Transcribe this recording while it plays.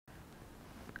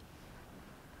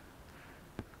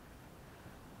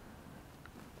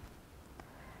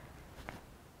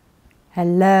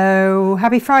Hello,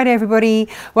 happy Friday everybody.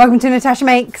 Welcome to Natasha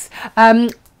Makes.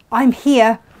 I'm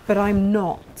here, but I'm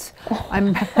not.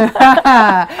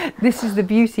 This is the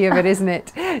beauty of it, isn't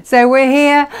it? So we're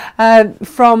here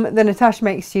from the Natasha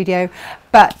Makes studio,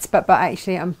 but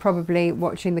actually I'm probably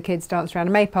watching the kids dance around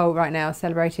a maypole right now,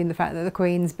 celebrating the fact that the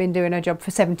Queen's been doing her job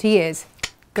for 70 years.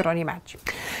 Good on you, Madge.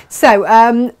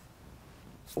 So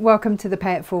welcome to the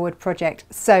Pay It Forward project.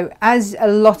 So as a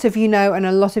lot of you know, and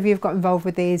a lot of you have got involved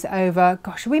with these over,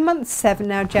 gosh, are we month 7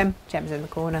 now, Jem? Jem's in the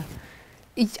corner.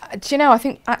 Do you know, I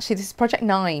think actually this is project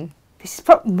 9. This is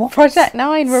what? Project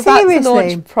 9. We're Seriously? about to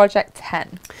launch project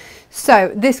 10.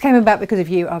 So this came about because of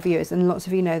you, our viewers, and lots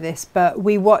of you know this, but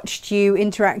we watched you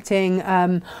interacting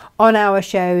on our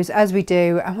shows as we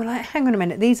do, and we're like, hang on a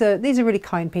minute, these are really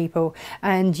kind people,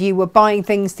 and you were buying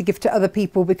things to give to other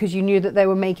people because you knew that they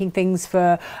were making things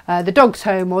for the dog's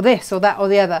home or this or that or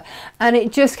the other, and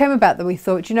it just came about that we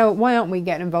thought, you know what, why aren't we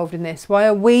getting involved in this? Why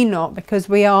are we not? Because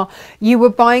you were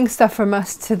buying stuff from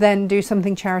us to then do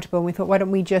something charitable, and we thought, why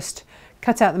don't we just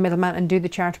cut out the middleman and do the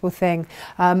charitable thing.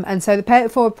 And so the Pay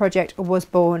It Forward project was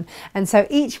born. And so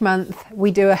each month we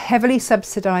do a heavily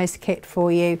subsidised kit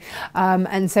for you,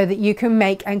 and so that you can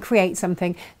make and create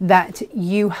something that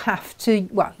you have to,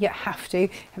 well, you don't have to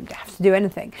do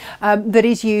anything, that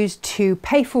is used to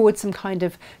pay forward some kind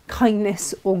of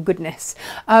kindness or goodness.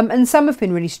 And some have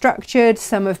been really structured,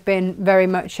 some have been very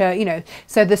much, you know,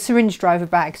 so the syringe driver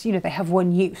bags, you know, they have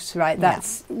one use, right?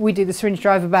 That's, we do the syringe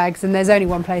driver bags and there's only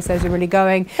one place those are really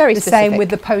going. Very the specific. Same with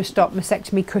the post-op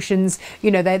mastectomy cushions,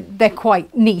 you know, they're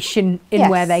quite niche in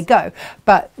where they go,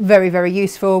 but very, very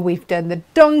useful. We've done the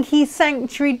donkey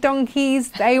sanctuary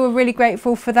donkeys, they were really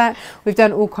grateful for that. We've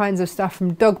done all kinds of stuff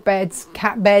from dog beds,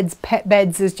 cat beds, pet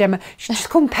beds, as Gemma, she just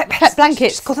call them pet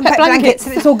blankets. Just call them pet blankets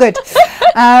and it's all good.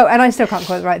 And I still can't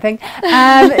call it the right thing.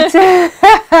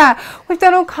 We've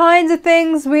done all kinds of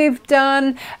things. We've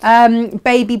done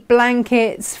baby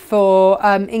blankets for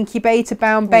incubator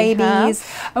bound babies.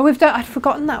 And we've done, I'd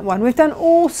forgotten that one. We've done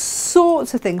all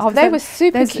sorts of things. Oh, they were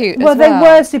super cute well, as well.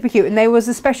 they were super cute, and there was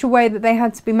a special way that they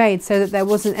had to be made so that there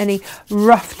wasn't any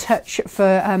rough touch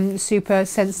for super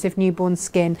sensitive newborn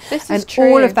skin. This is and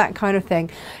true. all of that kind of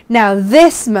thing. Now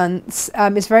this month's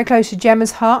is very close to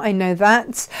Gemma's heart, I know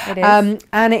that. It is.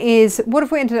 And it is, what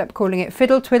have we ended up calling it?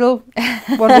 Fiddle twiddle?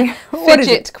 What is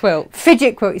Fidget it? quilt.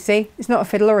 Fidget quilt, you see. It's not a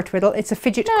fiddle or a twiddle, it's a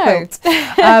fidget No. quilt.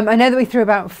 I know that we threw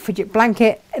about fidget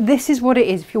blanket. This is what it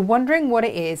is. If you're wondering what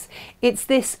it is, it's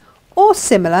this or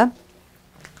similar.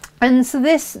 And so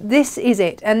this is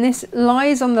it, and this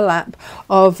lies on the lap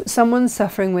of someone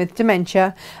suffering with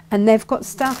dementia, and they've got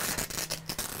stuff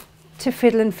to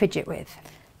fiddle and fidget with.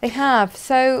 They have.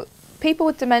 So people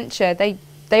with dementia,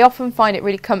 they often find it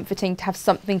really comforting to have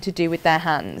something to do with their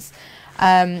hands.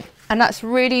 And that's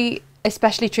really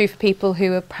especially true for people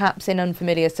who are perhaps in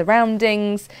unfamiliar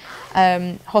surroundings,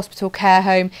 hospital care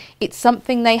home. It's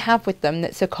something they have with them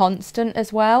that's a constant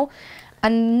as well.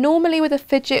 And normally with a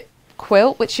fidget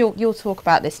quilt, which you'll talk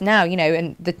about this now, you know,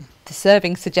 and the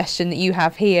serving suggestion that you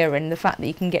have here and the fact that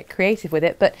you can get creative with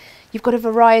it, but you've got a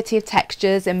variety of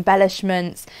textures,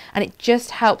 embellishments, and it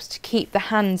just helps to keep the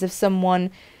hands of someone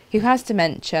who has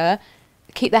dementia,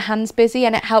 keep their hands busy,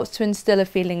 and it helps to instill a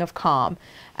feeling of calm.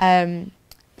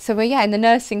 So yeah, in the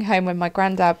nursing home when my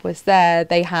granddad was there,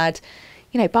 they had,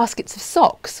 you know, baskets of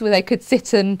socks where they could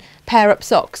sit and pair up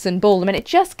socks and ball them, and it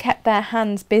just kept their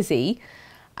hands busy.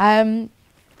 And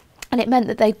it meant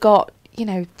that they got, you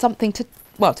know, something to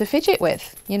fidget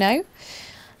with, you know.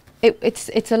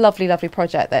 It's a lovely, lovely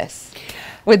project, this,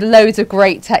 with loads of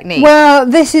great techniques. Well,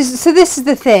 this is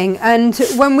the thing, and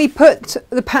when we put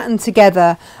the pattern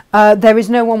together, there is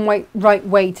no one right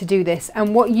way to do this,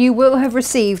 and what you will have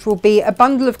received will be a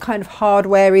bundle of kind of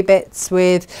hardware-y bits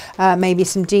with maybe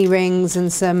some D-rings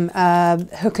and some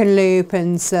hook and loop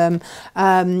and some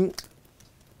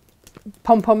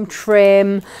pom-pom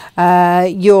trim.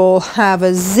 You'll have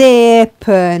a zip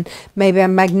and maybe a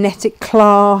magnetic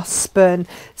clasp and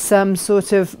some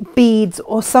sort of beads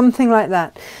or something like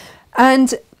that,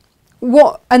 and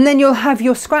then you'll have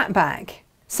your scrap bag,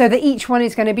 so that each one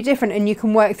is going to be different and you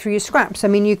can work through your scraps. I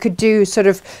mean, you could do sort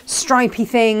of stripy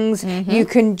things, you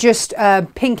can just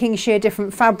pinking shear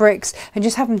different fabrics and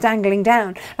just have them dangling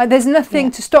down. Like, there's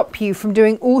nothing to stop you from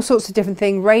doing all sorts of different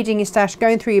things, raiding your stash,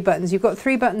 going through your buttons. You've got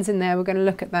 3 buttons in there, we're going to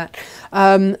look at that.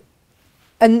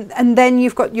 and then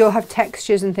you'll have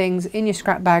textures and things in your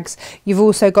scrap bags. You've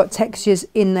also got textures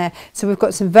in there. So we've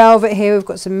got some velvet here, we've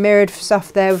got some mirrored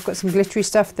stuff there, we've got some glittery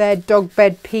stuff there, dog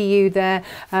bed PU there,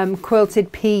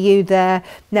 quilted PU there.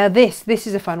 Now this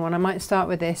is a fun one. I might start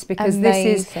with this because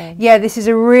this is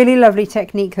a really lovely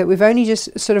technique that we've only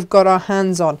just sort of got our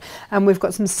hands on, and we've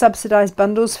got some subsidised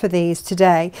bundles for these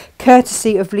today,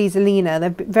 courtesy of Lisalina.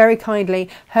 They've very kindly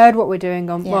heard what we're doing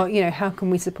on, well, you know, how can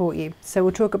we support you? So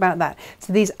we'll talk about that.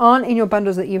 So these aren't in your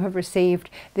bundles that you have received.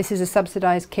 This is a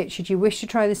subsidised kit should you wish to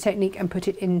try this technique and put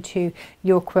it into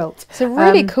your quilt. It's a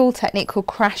really cool technique called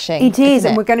crashing. It is,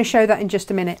 and we're going to show that in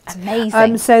just a minute.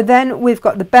 Amazing. So then we've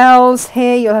got the bells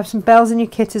here. You'll have some bells in your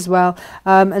kit as well,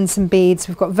 and some beads.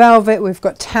 We've got velvet, we've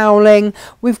got toweling,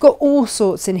 we've got all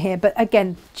sorts in here. But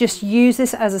again, just use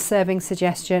this as a serving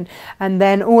suggestion. And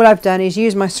then all I've done is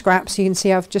use my scraps. You can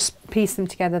see I've just pieced them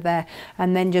together there,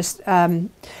 and then just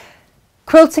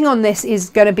quilting on this is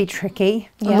going to be tricky.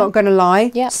 I'm not going to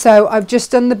lie. So I've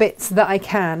just done the bits that I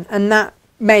can, and that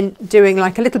meant doing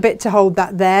like a little bit to hold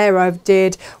that there.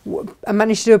 I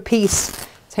managed to do a piece,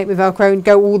 take my Velcro and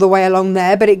go all the way along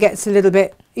there, but it gets a little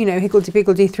bit, you know,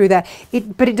 higgledy-piggledy through there.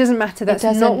 But it doesn't matter. That's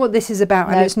not what this is about.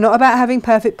 No. And it's not about having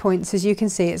perfect points, as you can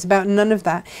see. It's about none of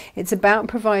that. It's about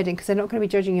providing, because they're not going to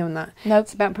be judging you on that. Nope.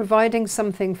 It's about providing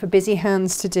something for busy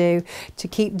hands to do, to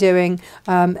keep doing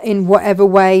in whatever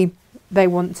way they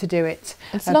want to do it.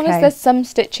 As long as there's some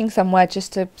stitching somewhere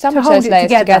just to sandwich those layers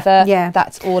together,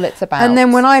 that's all it's about. And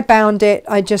then when I bound it,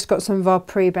 I just got some of our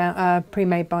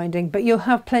pre-made binding, but you'll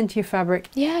have plenty of fabric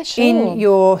in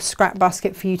your scrap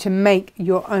basket for you to make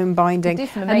your own binding.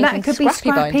 And that could be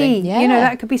scrappy. You know,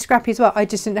 that could be scrappy as well. I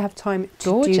just didn't have time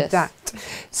to do that.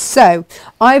 So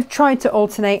I've tried to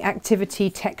alternate activity,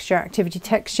 texture,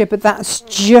 but that's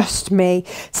just me.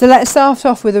 So let's start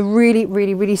off with a really,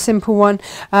 really, really simple one.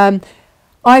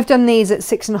 I've done these at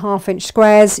 6.5 inch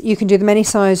squares. You can do them any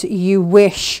size you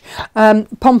wish.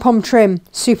 Pom-pom trim,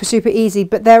 super, super easy.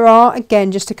 But there are,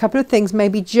 again, just a couple of things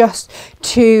maybe just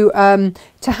to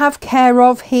have care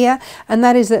of here. And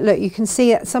that is that, look, you can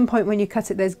see at some point when you cut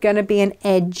it, there's going to be an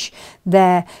edge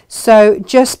there. So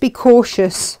just be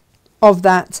cautious of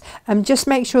that, and just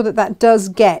make sure that that does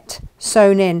get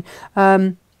sewn in.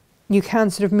 You can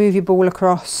sort of move your ball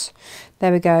across.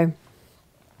 There we go.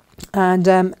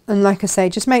 And like I say,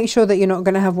 just make sure that you're not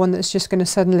going to have one that's just going to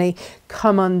suddenly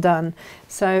come undone.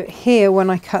 So here, when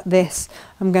I cut this,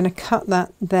 I'm going to cut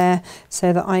that there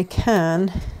so that I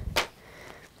can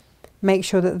make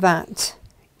sure that that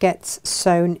gets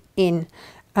sewn in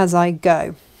as I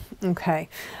go. Okay,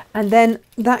 and then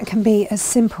that can be as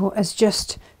simple as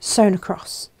just sewn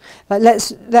across. Like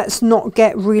let's not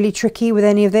get really tricky with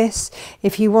any of this.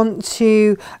 If you want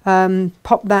to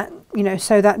pop that, you know,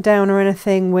 sew that down or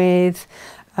anything with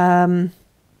some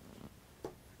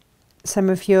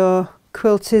of your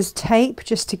quilter's tape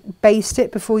just to baste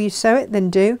it before you sew it, then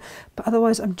do. But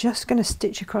otherwise, I'm just going to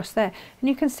stitch across there, and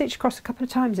you can stitch across a couple of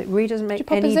times. It really doesn't make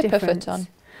any difference. Did you pop a zipper foot on?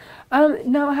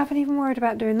 No, I haven't even worried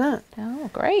about doing that. Oh,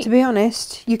 great. To be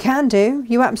honest, you can do.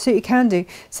 You absolutely can do.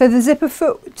 So the zipper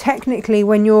foot, technically,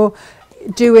 when you're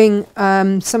doing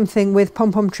something with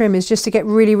pom-pom trim, is just to get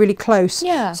really, really close,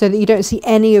 so that you don't see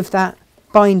any of that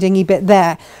bindingy bit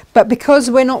there. But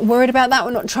because we're not worried about that,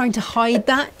 we're not trying to hide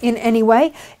that in any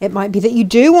way, it might be that you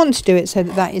do want to do it so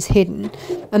that that is hidden,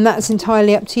 and that's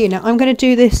entirely up to you. Now I'm going to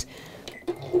do this,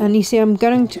 and you see I'm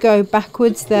going to go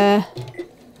backwards there,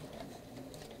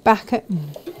 back at,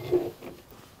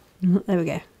 there we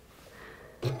go,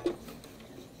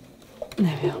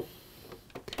 there we are.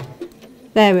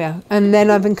 There we are, and then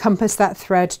I've encompassed that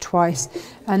thread twice,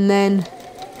 and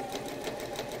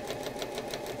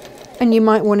you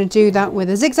might want to do that with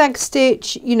a zigzag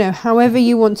stitch, you know, however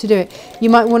you want to do it.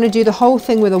 You might want to do the whole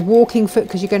thing with a walking foot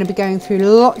because you're going to be going through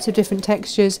lots of different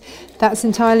textures. That's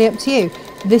entirely up to you.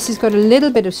 This has got a little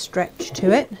bit of stretch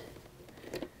to it,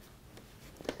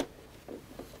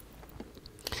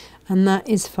 and that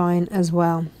is fine as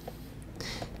well.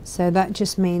 So that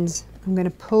just means I'm going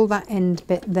to pull that end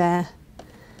bit there,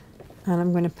 and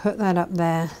I'm going to put that up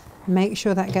there, make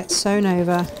sure that gets sewn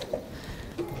over.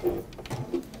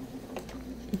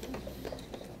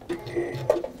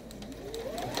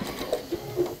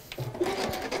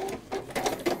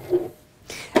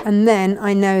 And then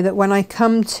I know that when I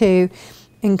come to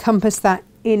encompass that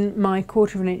in my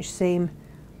 1/4 inch seam,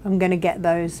 I'm going to get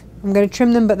those. I'm going to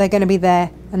trim them, but they're going to be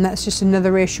there, and that's just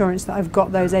another reassurance that I've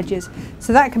got those edges.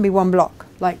 So that can be one block,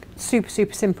 like super,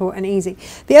 super simple and easy.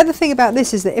 The other thing about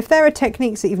this is that if there are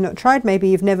techniques that you've not tried, maybe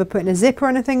you've never put in a zip or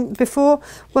anything before,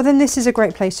 well then this is a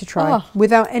great place to try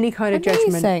without any kind of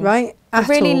judgment, right? A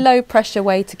really low pressure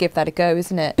way to give that a go,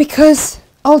 isn't it? Because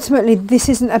ultimately this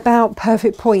isn't about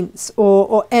perfect points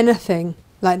or anything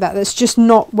like that. That's just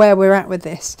not where we're at with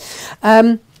this.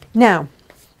 Now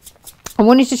I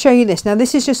wanted to show you this. Now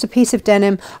this is just a piece of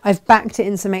denim. I've backed it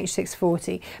in some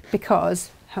H640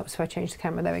 because, helps if I change the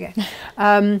camera, there we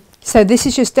go. So this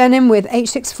is just denim with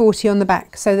H640 on the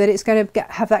back so that it's going to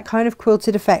have that kind of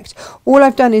quilted effect. All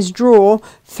I've done is draw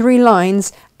 3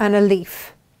 lines and a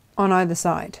leaf on either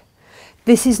side.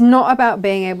 This is not about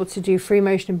being able to do free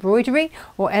motion embroidery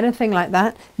or anything like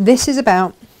that. This is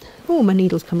about, oh, my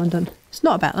needle's come undone. It's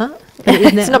not about that.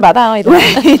 It's not about that either.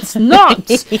 It's not.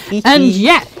 And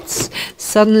yet,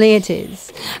 suddenly it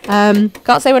is.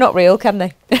 Can't say we're not real, can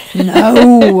they?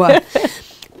 No.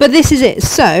 But this is it.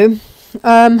 So,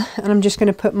 and I'm just going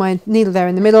to put my needle there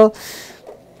in the middle.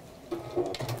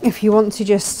 If you want to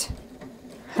just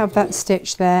have that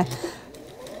stitch there,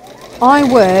 I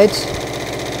would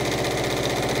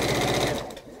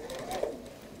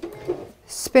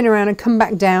spin around and come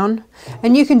back down,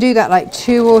 and you can do that like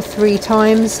 2 or 3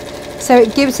 times, so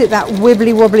it gives it that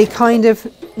wibbly wobbly kind of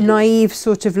naive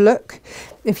sort of look,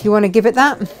 if you want to give it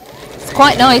that. It's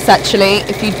quite nice actually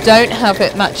if you don't have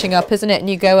it matching up, isn't it, and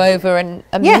you go over and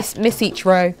miss each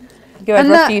row. You go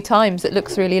over a few times, it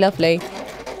looks really lovely.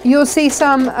 You'll see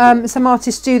some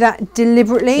artists do that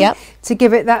deliberately to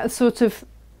give it that sort of,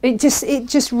 it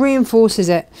just reinforces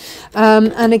it,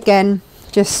 and again,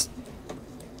 just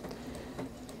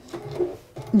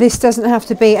this doesn't have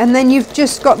to be, and then you've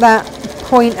just got that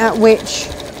point at which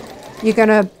you're going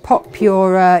to pop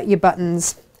your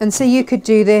buttons. And so you could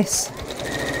do this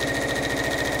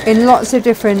in lots of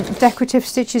different decorative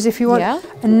stitches if you want. Yeah.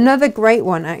 Another great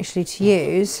one actually to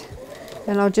use,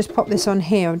 and I'll just pop this on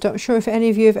here. I'm not sure if any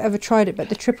of you have ever tried it, but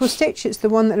the triple stitch, it's the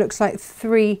one that looks like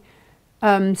 3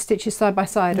 stitches side by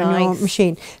side on your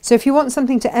machine. So if you want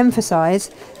something to emphasize,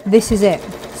 this is it.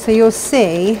 So you'll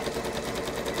see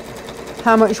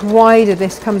how much wider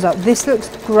this comes up. This looks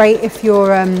great if you're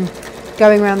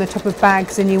going around the top of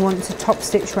bags and you want to top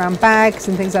stitch around bags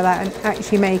and things like that and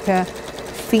actually make a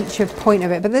feature point of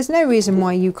it, but there's no reason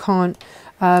why you can't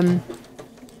and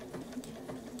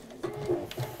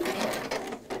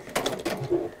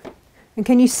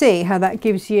can you see how that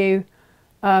gives you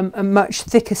a much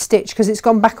thicker stitch because it's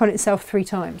gone back on itself 3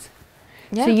 times?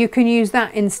 Yeah. So you can use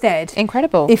that instead.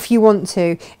 Incredible. If you want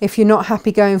to, if you're not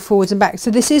happy going forwards and back. So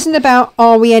this isn't about,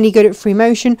 are we any good at free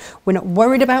motion? We're not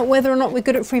worried about whether or not we're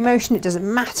good at free motion. It doesn't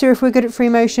matter if we're good at free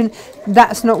motion.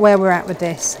 That's not where we're at with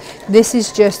this. This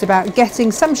is just about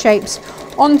getting some shapes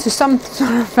onto some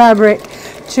sort of fabric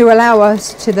to allow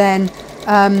us to then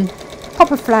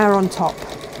pop a flower on top.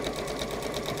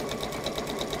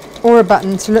 Or a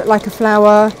button to look like a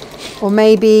flower. Or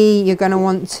maybe you're going to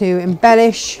want to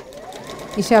embellish.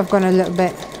 You see I've gone a little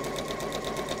bit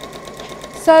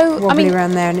wobbly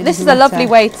around there. And this is a lovely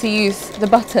way to use the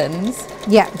buttons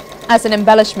as an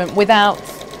embellishment without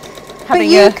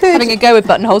having a go with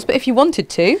buttonholes. But if you wanted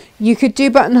to, you could do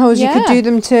buttonholes. You could do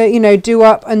them to, you know, do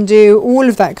up and do all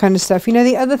of that kind of stuff. You know,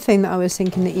 the other thing that I was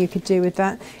thinking that you could do with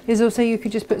that is also you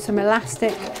could just put some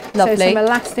elastic, so some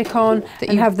elastic on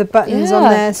and have the buttons on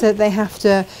there so that they have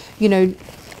to, you know,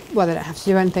 well, they don't have to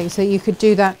do anything. So you could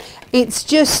do that. It's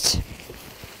just...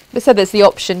 But so there's the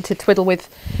option to twiddle with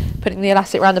putting the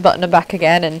elastic around the button and back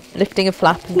again and lifting a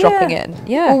flap and dropping it.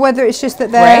 Or whether it's just that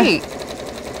they're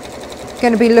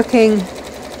going to be looking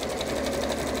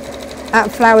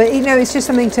at flower. You know, it's just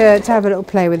something to have a little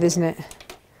play with, isn't it?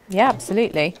 Yeah,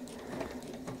 absolutely.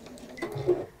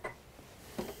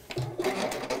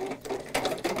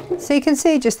 So you can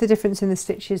see just the difference in the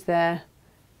stitches there.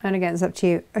 And again, it's up to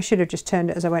you. I should have just turned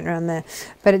it as I went around there,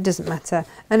 but it doesn't matter.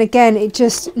 And again, it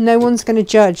just, no one's going to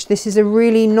judge. This is a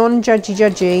really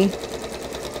non-judgy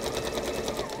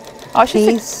piece.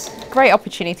 It's a great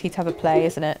opportunity to have a play,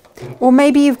 isn't it? Or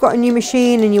maybe you've got a new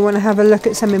machine and you want to have a look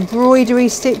at some embroidery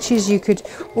stitches. You could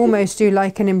almost do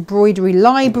like an embroidery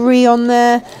library on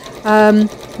there.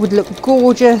 Would look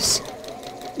gorgeous,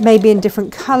 maybe in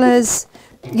different colours.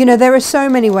 You know, there are so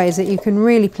many ways that you can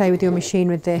really play with your machine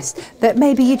with this that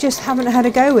maybe you just haven't had a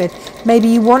go with. Maybe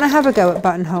you want to have a go at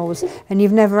buttonholes and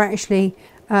you've never actually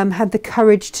had the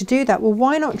courage to do that. Well,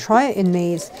 why not try it in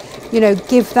these? You know,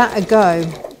 give that a go.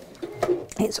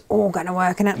 It's all going to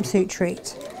work, an absolute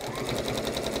treat.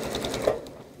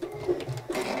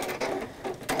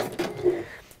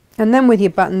 And then with your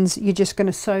buttons, you're just going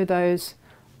to sew those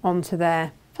onto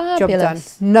there. Fabulous. Job done.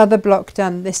 Another block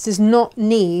done. This does not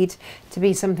need to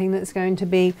be something that's going to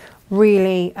be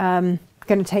really going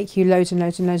to take you loads and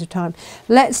loads and loads of time.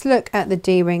 Let's look at the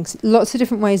D-rings. Lots of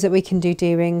different ways that we can do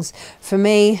D-rings. For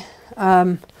me,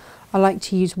 I like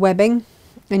to use webbing.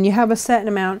 and you have a certain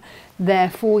amount there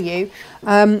for you.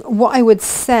 What I would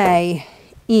say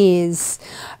is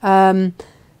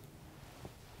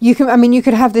you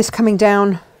could have this coming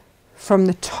down from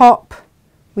the top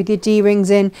with your D-rings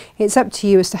in. It's up to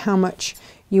you as to how much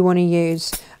you want to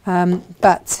use,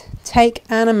 but take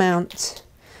an amount,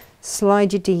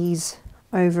 slide your D's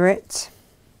over it.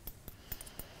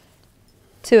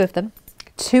 2 of them.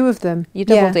 2 of them. You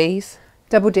double D's.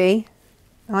 Double D.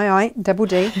 Aye, double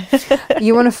D.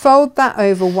 You want to fold that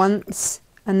over once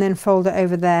and then fold it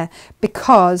over there,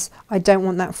 because I don't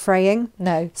want that fraying.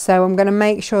 No. So I'm going to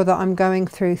make sure that I'm going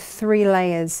through 3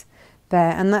 layers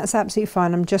there, and that's absolutely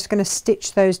fine. I'm just going to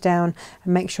stitch those down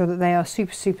and make sure that they are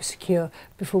super secure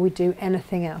before we do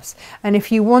anything else. And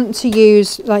if you want to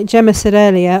use, like Gemma said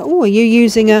earlier, oh, are you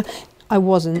using a... I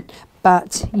wasn't,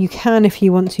 but you can if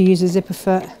you want to use a zipper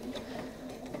foot.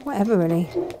 Whatever, really.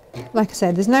 Like I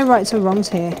said, there's no rights or wrongs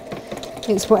here.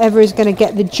 It's whatever is going to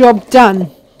get the job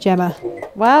done, Gemma.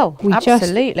 Well, We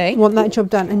absolutely. just want that job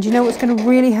done. And do you know what's going to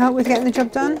really help with getting the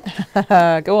job done?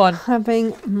 Go on.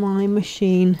 Having my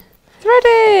machine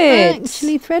Threaded.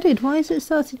 actually threaded. Why has it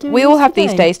started doing We this all have today?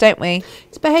 these days, don't we?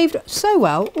 It's behaved so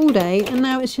well all day, and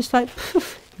now it's just like,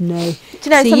 poof, no. Do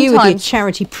you know, so you with your sometimes...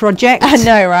 charity project. I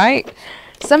know, right?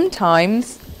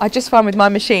 Sometimes I just find with my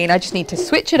machine, I just need to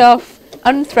switch it off,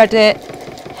 unthread it,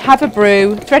 have a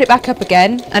brew, thread it back up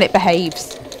again, and it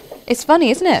behaves. It's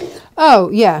funny, isn't it? Oh,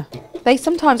 yeah. They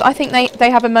sometimes, I think they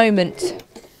have a moment.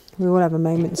 We all have a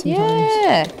moment sometimes.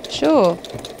 Yeah, sure.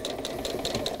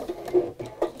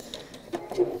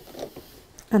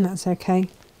 And that's okay.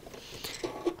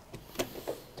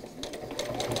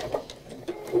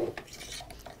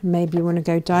 Maybe you want to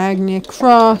go diagonally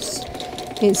across.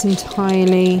 It's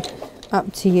entirely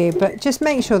up to you, but just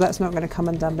make sure that's not going to come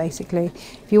undone, basically.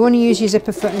 If you want to use your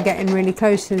zipper foot and get in really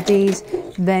close to the D's,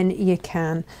 then you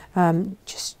can.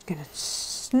 Just going to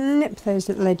snip those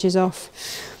little edges off.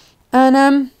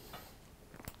 And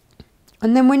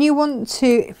then when you want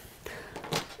to...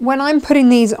 When I'm putting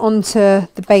these onto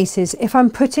the bases, if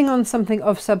I'm putting on something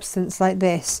of substance like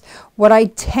this, what I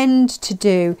tend to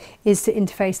do is to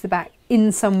interface the back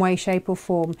in some way, shape or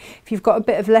form. If you've got a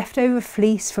bit of leftover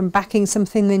fleece from backing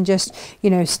something, then just, you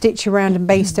know, stitch around and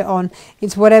baste it on.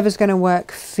 It's whatever's going to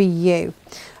work for you.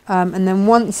 And then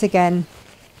once again,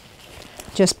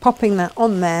 just popping that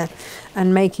on there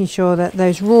and making sure that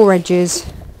those raw edges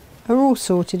are all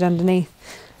sorted underneath.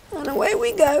 And away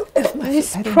we go.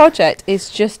 This project is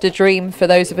just a dream for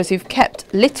those of us who've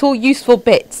kept little useful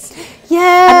bits. Yeah.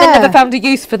 And then never found a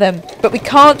use for them. But we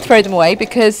can't throw them away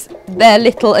because they're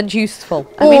little and useful.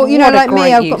 Or, you know, what a like me,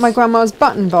 great I've use. got my grandma's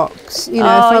button box. You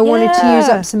know, if I wanted to use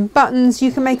up some buttons,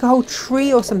 you can make a whole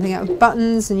tree or something out of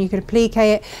buttons, and you could applique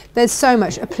it. There's so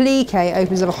much. Applique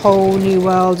opens up a whole new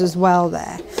world as well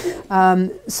there.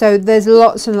 So there's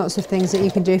lots and lots of things that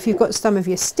you can do. If you've got some of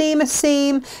your steamer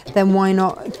seam, then why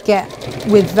not get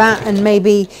with that and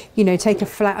maybe, you know, take a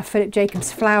Philip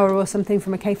Jacobs flower or something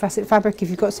from a K-Facet fabric if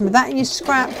you've got some of that in your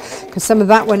scrap, because some of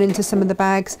that went into some of the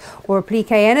bags, or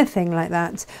applique anything like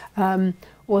that.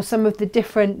 Or some of the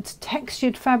different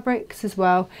textured fabrics as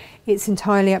well. It's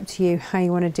entirely up to you how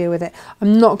you want to deal with it.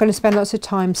 I'm not going to spend lots of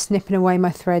time snipping away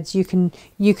my threads. You can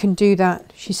do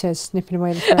that. She says, snipping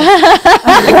away the threads.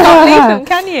 You can't leave them,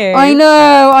 can you? I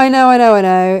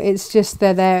know. It's just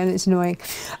they're there and it's annoying.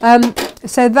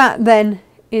 So that then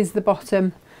is the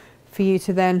bottom for you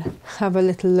to then have a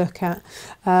little look at.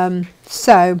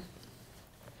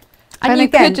 And you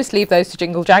again, could just leave those to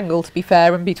jingle jangle, to be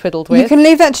fair, and be twiddled with. You can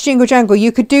leave that to jingle jangle.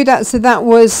 You could do that so that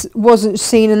wasn't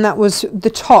seen and that was the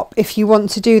top if you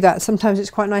want to do that. Sometimes it's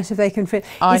quite nice if they can fit.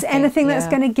 Is anything that's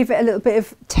going to give it a little bit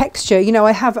of texture? You know,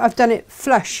 I've done it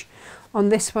flush on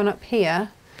this one up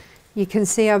here. You can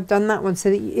see I've done that one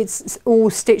so that it's all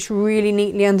stitched really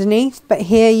neatly underneath. But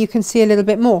here you can see a little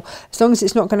bit more. As long as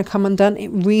it's not going to come undone, it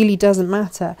really doesn't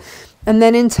matter. And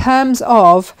then in terms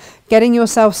of getting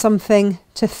yourself something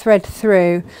to thread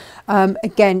through,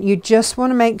 again, you just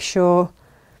want to make sure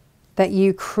that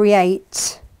you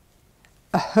create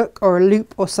a hook or a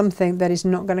loop or something that is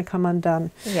not going to come undone.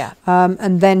 Yeah.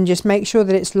 And then just make sure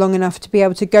that it's long enough to be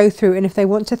able to go through. And if they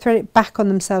want to thread it back on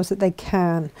themselves, that they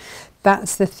can.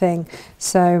 That's the thing.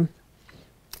 So,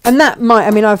 and that might,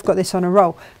 I mean, I've got this on a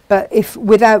roll, but if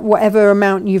without whatever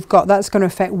amount you've got, that's going to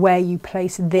affect where you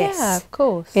place this of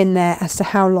course. in there as to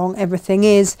how long everything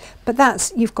is. But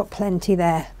that's, you've got plenty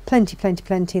there, plenty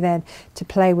then to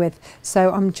play with.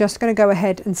 So I'm just going to go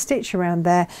ahead and stitch around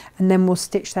there, and then we'll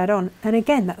stitch that on. And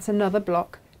again, that's another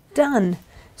block done.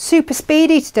 Super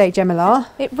speedy today,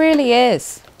 Gemma. It really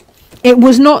is. it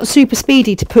was not super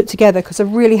speedy to put together because I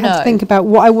really had to think about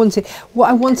what I wanted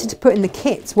to put in the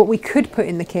kits, what we could put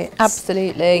in the kits.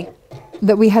 Absolutely.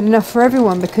 That we had enough for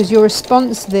everyone, because your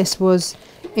response to this was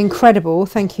incredible.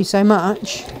 Thank you so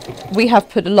much. We have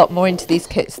put a lot more into these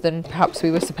kits than perhaps we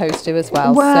were supposed to as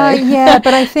well. Well, so. yeah,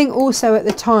 but I think also at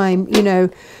the time, you know,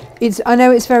 I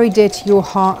know it's very dear to your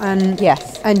heart, and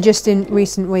yes, and just in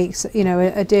recent weeks, you know,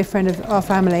 a dear friend of our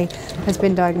family has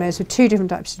been diagnosed with 2 different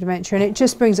types of dementia, and it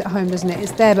just brings it home, doesn't it?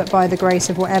 It's there, but by the grace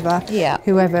of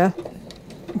whoever,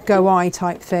 go I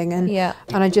type thing, and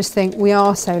I just think we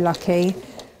are so lucky.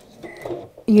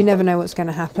 You never know what's going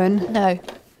to happen. No.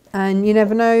 And you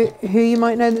never know who you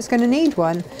might know that's going to need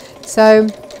one. So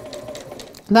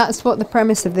that's what the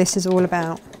premise of this is all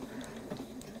about.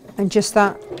 And just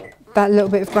that little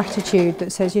bit of gratitude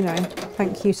that says, you know,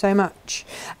 thank you so much.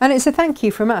 And it's a thank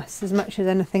you from us as much as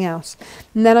anything else.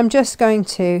 And then I'm just going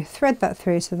to thread that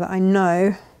through so that I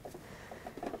know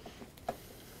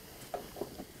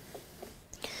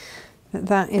that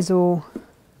that is all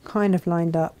kind of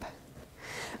lined up.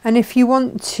 And if you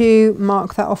want to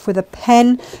mark that off with a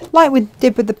pen, like we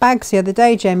did with the bags the other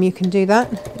day, Jem, you can do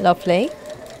that. Lovely.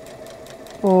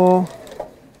 Or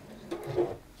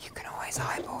you can always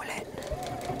eyeball it.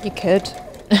 You could.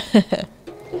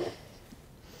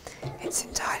 It's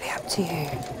entirely up to you.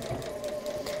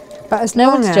 But as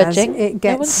long as it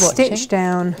gets stitched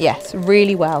down. Yes,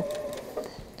 really well.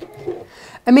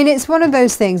 I mean, it's one of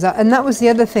those things, and that was the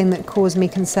other thing that caused me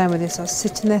concern with this. I was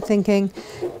sitting there thinking,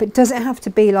 but does it have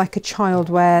to be like a child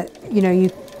where, you know,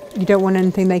 you don't want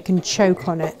anything they can choke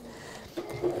on it?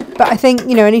 But I think,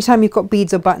 you know, anytime you've got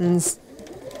beads or buttons,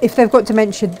 if they've got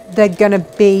dementia, they're going to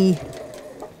be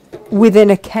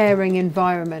within a caring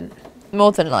environment.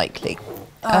 More than likely.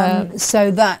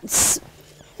 So that's,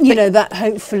 you know, that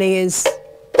hopefully is...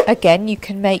 Again, you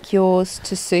can make yours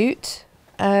to suit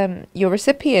your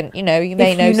recipient. You know, you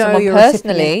may know someone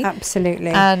personally. Absolutely.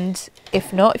 And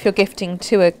if not, if you're gifting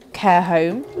to a care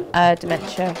home, a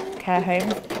dementia care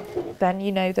home, then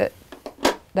you know that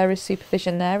there is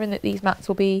supervision there and that these mats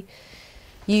will be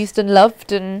used and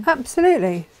loved. And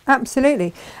absolutely,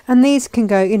 absolutely. And these can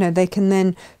go, you know, they can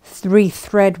then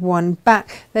re-thread one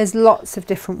back. There's lots of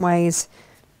different ways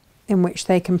in which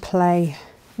they can play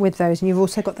with those, and you've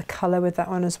also got the colour with that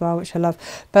one as well, which I love.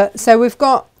 But so we've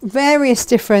got various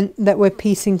different that we're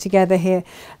piecing together here.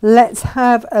 Let's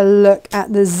have a look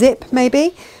at the zip,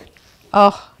 maybe.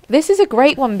 Oh, this is a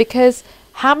great one, because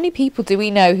how many people do we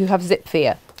know who have zip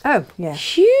fear? Oh, yeah.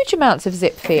 Huge amounts of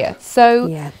zip fear. So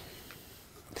yeah,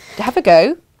 have a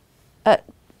go at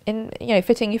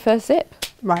fitting your first zip.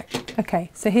 Right, okay,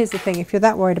 so here's the thing, if you're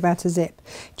that worried about a zip,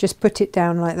 just put it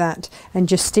down like that and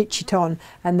just stitch it on,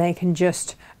 and they can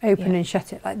just open and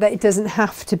shut it like that. It doesn't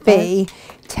have to be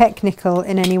technical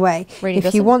in any way. Really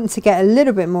if you want to get a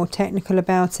little bit more technical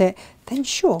about it, then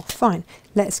sure, fine,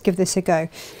 let's give this a go.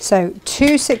 So 2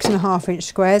 6.5-inch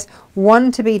squares,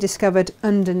 1 to be discovered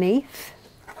underneath.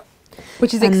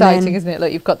 Which is exciting, isn't it?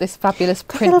 Look, you've got this fabulous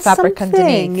print fabric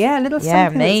underneath. Yeah, a little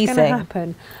something that's going to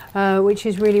happen, which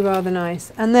is really rather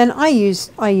nice. And then I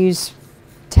use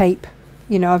tape.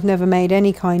 You know, I've never made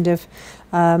any kind of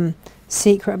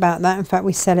secret about that. In fact,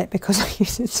 we sell it because I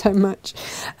use it so much.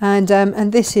 And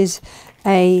this is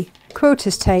a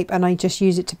quilter's tape, and I just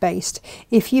use it to baste.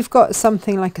 If you've got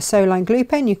something like a sew-line glue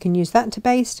pen, you can use that to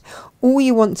baste. All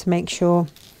you want to make sure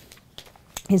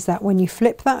is that when you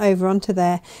flip that over onto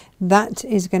there, that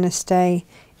is going to stay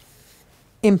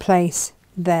in place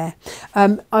there.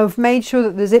 I've made sure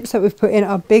that the zips that we've put in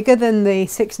are bigger than the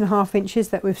 6.5 inches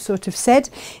that we've sort of said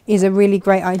is a really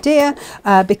great idea,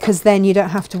 because then you don't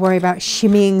have to worry about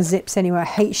shimmying zips anywhere. I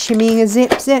hate shimmying a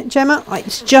zip, Gemma.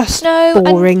 It's just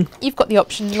boring. And you've got the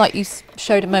option, like you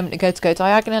showed a moment ago, to go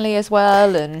diagonally as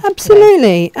well. And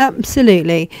absolutely,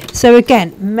 absolutely. So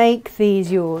again, make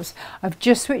these yours. I've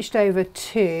just switched over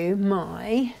to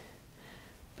my...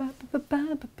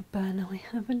 No, I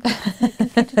haven't. The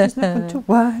computer does not want to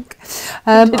work.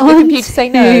 Did the computer say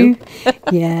no?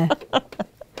 Yeah.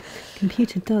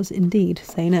 Computer does indeed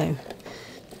say no.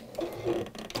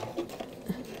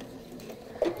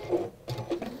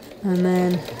 And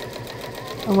then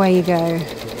away you go.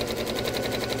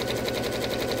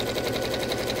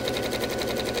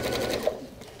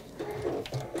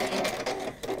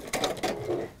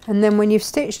 And then when you've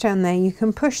stitched down there, you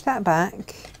can push that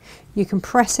back. You can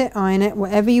press it, iron it,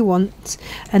 whatever you want,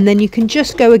 and then you can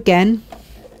just go again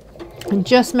and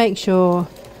just make sure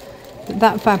that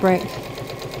that fabric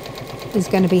is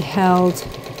going to be held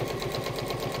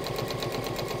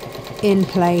in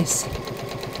place.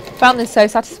 Found this so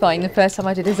satisfying the first time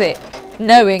I did a zip,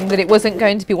 knowing that it wasn't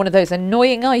going to be one of those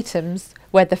annoying items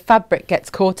where the fabric gets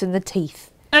caught in the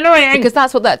teeth. Annoying. Because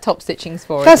that's what that top stitching's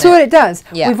for. That's isn't what it does.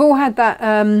 Yeah. We've all had that.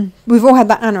 We've all had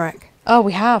that anorak. Oh,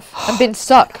 we have. I've been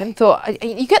stuck and thought,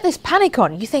 you get this panic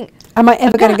on. You think, am I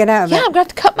ever going to get out of it? Yeah, I'm going to have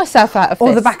to cut myself out of this.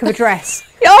 Or the back of a dress.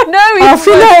 Oh no!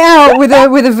 After a night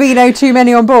out with a vino too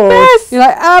many on board, Yes. you're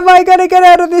like, am I going to get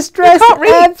out of this dress can't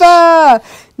reach. ever?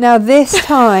 Now this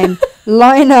time,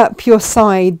 line up your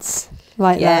sides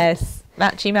like that. Yes,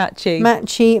 matchy matchy.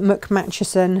 Matchy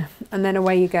McMatchison, and then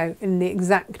away you go in the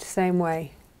exact same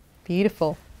way.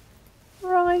 Beautiful.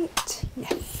 Right.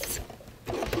 Yes.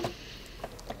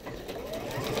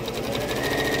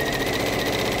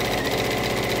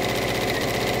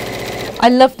 I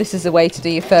love this as a way to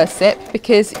do your first zip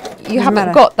because you haven't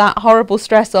matter. got that horrible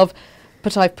stress of,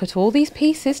 but I've put all these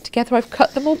pieces together, I've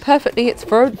cut them all perfectly, it's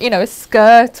for, a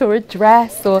skirt or a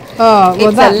dress or Oh, well,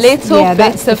 it's a that's, little yeah, bit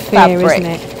that's the of fear, fabric.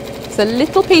 isn't it? It's a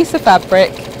little piece of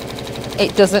fabric,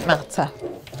 it doesn't matter.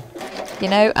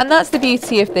 And that's the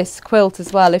beauty of this quilt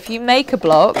as well. If you make a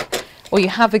block or you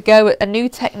have a go at a new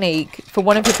technique for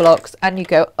one of your blocks and you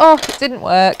go, oh, it didn't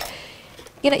work,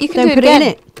 you can Don't do it put again. it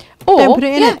in it. Or, Don't put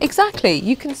it in it. exactly.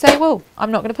 You can say, well,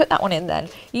 I'm not going to put that one in then.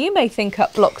 You may think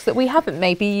up blocks that we haven't.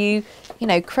 Maybe you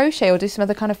crochet or do some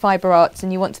other kind of fibre arts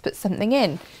and you want to put something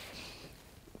in.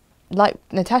 Like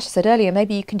Natasha said earlier,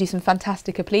 maybe you can do some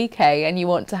fantastic applique and you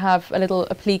want to have a little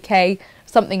applique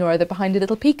something or other behind a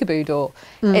little peekaboo door.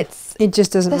 It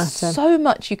just doesn't there's matter. so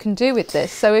much you can do with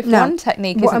this. So if Now, one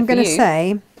technique what isn't I'm going to for you,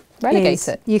 say relegate is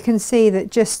it. you can see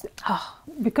that just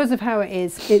because of how it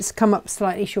is, it's come up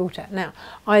slightly shorter. Now,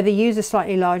 either use a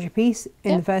slightly larger piece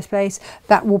in the first place.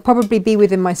 That will probably be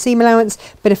within my seam allowance.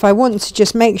 But if I want to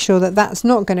just make sure that that's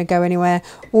not going to go anywhere,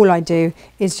 all I do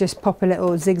is just pop a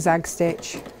little zigzag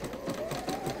stitch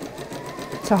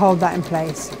to hold that in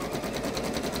place.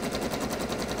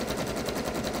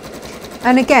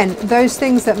 And again, those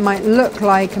things that might look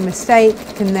like a mistake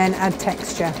can then add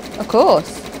texture. Of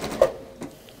course.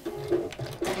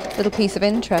 Little piece of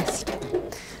interest.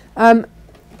 And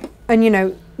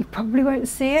you probably won't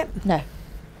see it. No.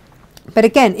 But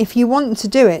again, if you want to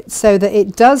do it so that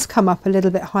it does come up a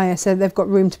little bit higher so they've got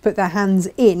room to put their hands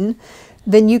in,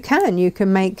 then you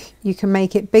can make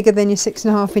it bigger than your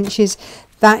 6.5 inches.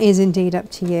 That is indeed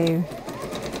up to you.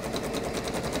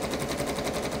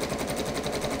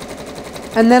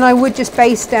 And then I would just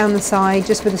baste down the side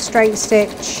just with a straight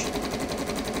stitch.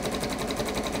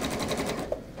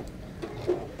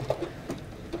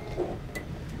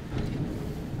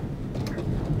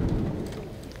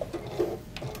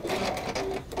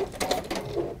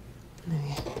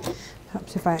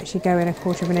 Perhaps if I actually go in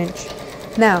 1/4 of an inch.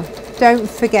 Now, don't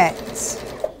forget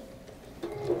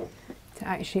to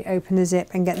actually open the zip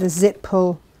and get the zip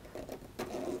pull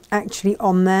actually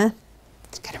on there.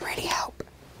 It's going to really help.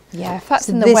 Yeah, if that's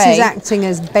So in the this way. is acting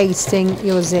as basting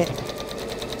your zip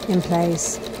in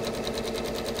place.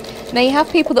 Now you have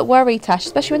people that worry, Tash,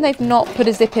 especially when they've not put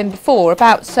a zip in before,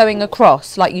 about sewing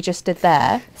across like you just did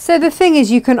there. So the thing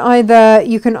is, you can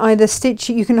either stitch,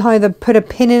 you can either put a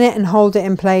pin in it and hold it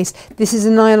in place. This is a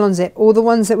nylon zip. All the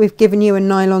ones that we've given you are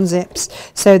nylon zips,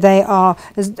 so they are.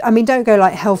 Don't go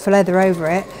like hell for leather over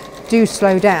it. Do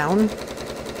slow down.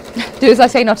 Do as I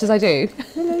say, not as I do.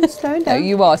 No, slow down. No,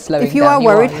 you are slowing down. If you are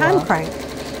worried, you hand are. crank.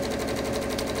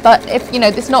 But if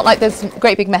it's not like there's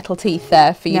great big metal teeth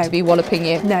there for you No. to be walloping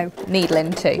your No. needle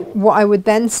into. What I would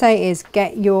then say is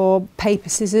get your paper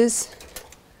scissors.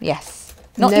 Yes.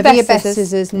 Not Never your best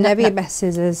scissors. Never No. your best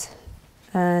scissors.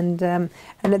 And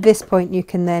at this point you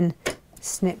can then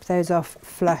snip those off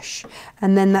flush.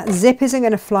 And then that zip isn't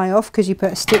going to fly off because you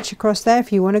put a stitch across there.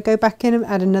 If you want to go back in and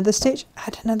add another stitch,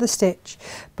 add another stitch.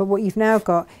 But what you've now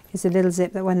got is a little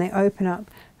zip that when they open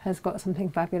up has got something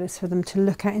fabulous for them to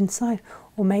look at inside.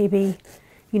 Or maybe,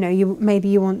 maybe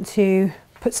you want to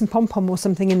put some pom-pom or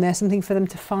something in there, something for them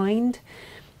to find.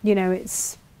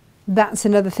 That's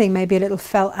another thing, maybe a little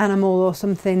felt animal or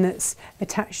something that's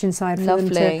attached inside for them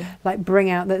to bring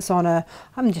out, that's on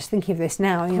I'm just thinking of this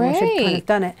now, I should kind of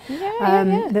done it.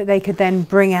 Yeah. That they could then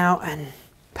bring out and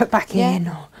put back in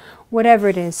or whatever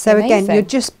it is. So again, you're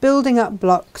just building up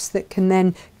blocks that can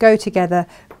then go together,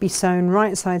 be sewn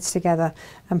right sides together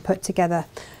and put together.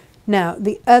 Now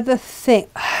the other thing,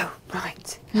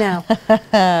 now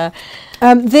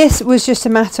this was just a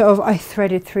matter of I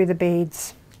threaded through the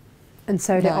beads and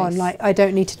sewed it on. Like, I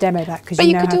don't need to demo that because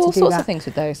you know how to do that. But you could do all sorts of things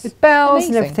with those. With bells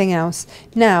and everything else.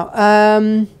 Now,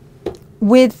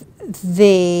 with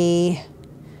the,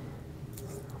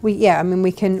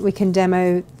 we can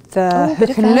demo the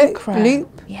hook and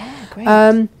loop. Yeah,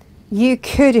 great. You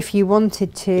could, if you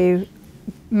wanted to,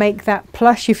 make that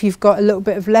plush if you've got a little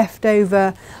bit of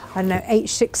leftover, I don't know,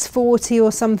 H640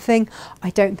 or something. I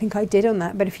don't think I did on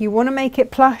that, but if you want to make it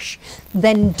plush,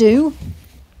 then do.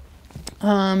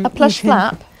 A plush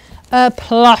flap? A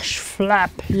plush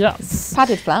flap, yes.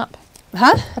 Padded flap?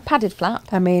 Huh? A padded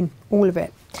flap? I mean, all of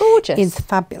it. Gorgeous. Is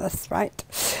fabulous, right?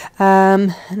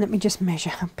 And let me just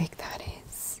measure how big that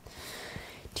is.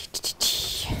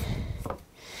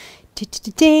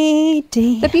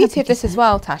 The beauty of this as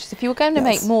well, Tash, is if you were going to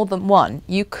make more than one,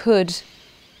 you could,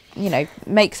 you know,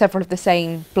 make several of the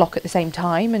same block at the same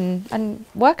time and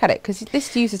work at it, because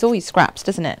this uses all your scraps,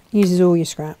 doesn't it? Uses all your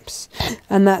scraps,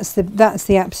 and that's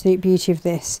the absolute beauty of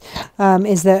this,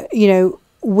 is that, you know,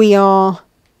 we are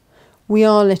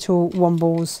little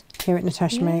wombles here at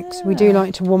Natasha Makes. We do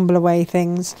like to womble away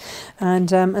things,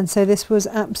 and so this was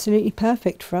absolutely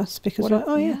perfect for us, because we're like,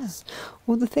 oh yes,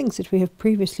 all the things that we have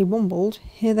previously wombled,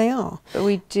 here they are. But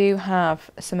we do have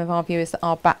some of our viewers that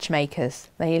are batch makers.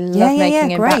 They love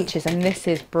making in batches, and this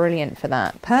is brilliant for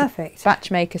that. Perfect.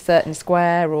 Batch make a certain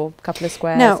square or a couple of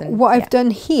squares. Now, what I've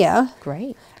done here,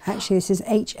 great. Actually, this is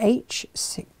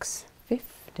HH650.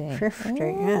 50,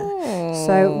 oh. Yeah.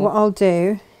 So what I'll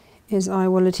do is I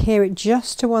will adhere it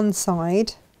just to one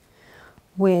side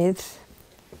with,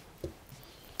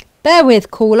 bear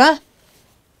with, caller.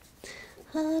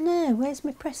 Oh no, where's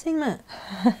my pressing mat?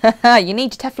 You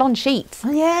need your Teflon sheets.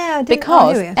 Oh yeah, I do.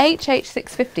 Because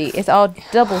HH650 is our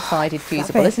double-sided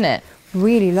fusible, isn't it?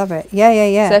 Really love it. Yeah, yeah,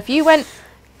 yeah. So if you went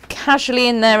casually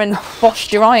in there and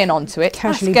boshed your iron onto it,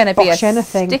 casually that's going to be a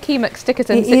sticky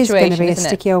McStickerton situation, it is going to be a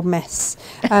sticky old mess.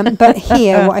 But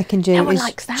here, what I can do no one is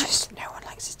likes that. Just, no one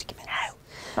likes a sticky mess. No,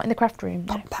 not in the craft room.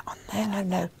 Pop that on there.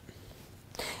 No.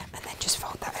 And then just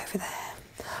fold that over there.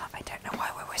 I don't know why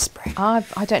we're whispering.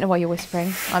 I don't know why you're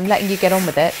whispering. I'm letting you get on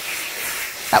with it.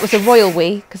 That was a royal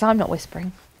we, because I'm not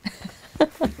whispering.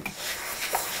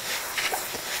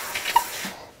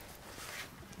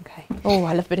 Okay. Oh,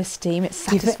 I love a bit of steam. It's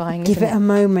satisfying, Give isn't it a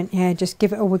moment. Yeah, just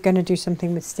give it. Oh, we're going to do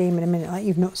something with steam in a minute, like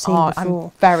you've not seen before.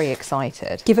 I'm very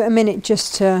excited. Give it a minute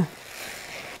just to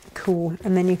cool,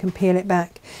 and then you can peel it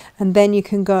back, and then you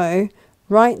can go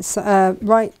right sides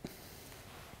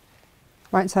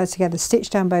together, stitch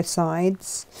down both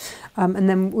sides, and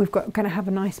then we've got going to have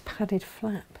a nice padded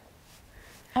flap.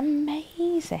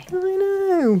 Amazing. I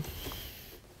know.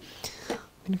 I'm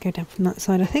going to go down from that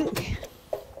side, I think.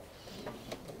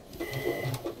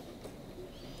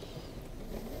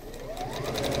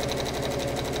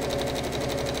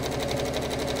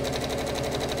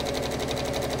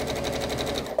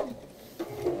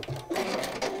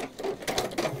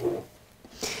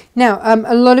 Now,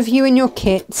 a lot of you in your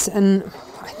kits, and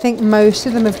I think most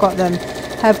of them have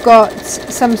got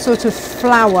some sort of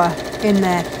flower in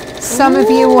there. Some of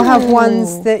you will have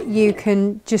ones that you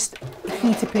can just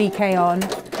heat applique on.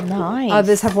 Nice.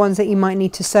 Others have ones that you might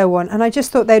need to sew on. And I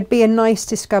just thought they'd be a nice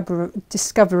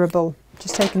discoverable.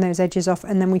 Just taking those edges off,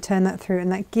 and then we turn that through,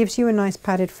 and that gives you a nice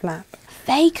padded flap.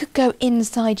 They could go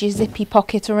inside your zippy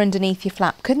pocket or underneath your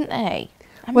flap, couldn't they?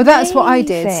 Amazing. Well, that's what I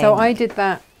did. So I did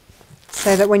that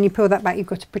so that when you peel that back, you've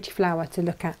got a pretty flower to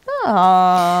look at.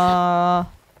 Aww.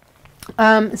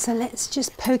 So let's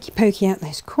just pokey out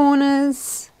those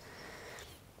corners.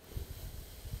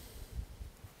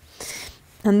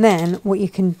 And then what you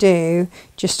can do,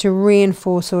 just to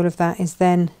reinforce all of that, is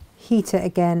then heat it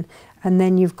again, and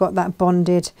then you've got that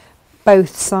bonded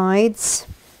both sides.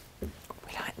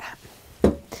 We like that.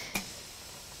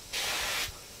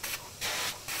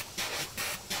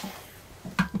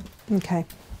 Okay,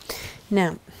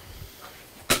 now,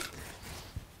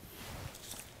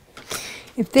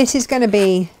 if this is going to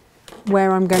be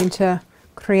where I'm going to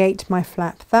create my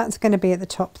flap, that's going to be at the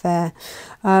top there.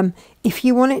 If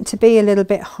you want it to be a little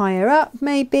bit higher up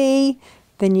maybe,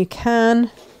 then you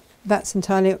can. That's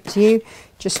entirely up to you.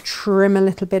 Just trim a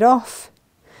little bit off.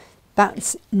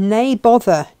 That's nay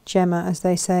bother, Gemma, as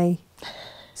they say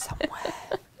somewhere.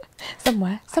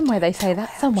 somewhere they say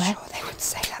that, somewhere. I'm sure they would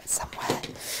say that somewhere.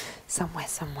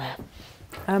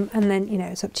 And then, you know,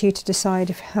 it's up to you to decide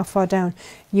how far down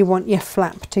you want your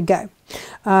flap to go.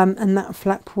 And that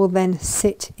flap will then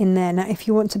sit in there. Now, if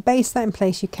you want to base that in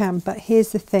place, you can, but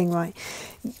here's the thing, right?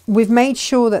 We've made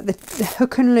sure that the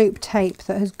hook and loop tape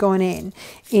that has gone in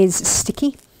is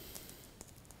sticky.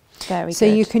 Very good. So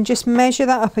you can just measure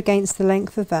that up against the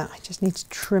length of that. I just need to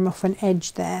trim off an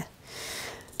edge there.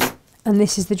 And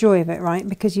this is the joy of it, right?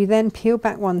 Because you then peel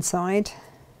back one side,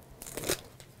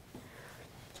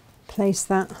 place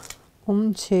that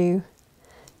onto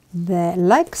there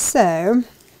like so,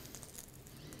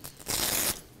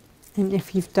 And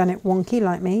if you've done it wonky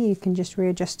like me, you can just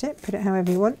readjust it, put it however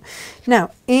you want.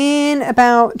 Now, in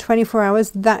about 24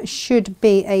 hours, that should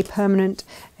be a permanent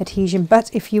adhesion. But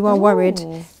if you are worried,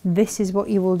 this is what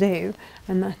you will do,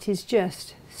 and that is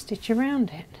just stitch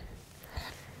around it.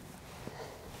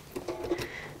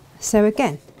 So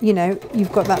again, you know,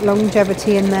 you've got that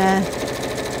longevity in there.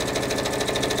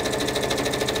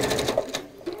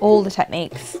 All the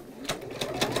techniques.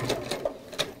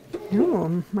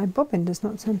 Oh, my bobbin does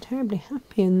not sound terribly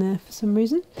happy in there for some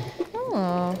reason.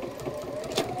 Oh,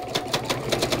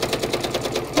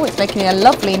 it's making a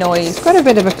lovely noise. It's got a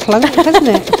bit of a clunk, hasn't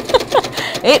it?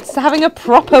 It's having a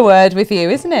proper word with you,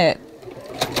 isn't it?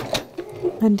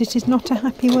 And it is not a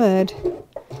happy word.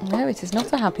 No, it is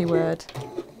not a happy word.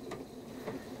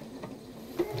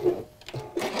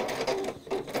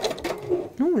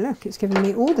 Oh, look, it's giving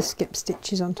me all the skip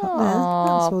stitches on top there.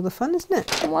 That's all the fun, isn't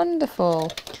it?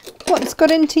 Wonderful. What's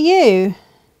got into you?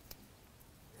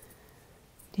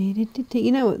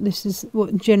 You know what, this is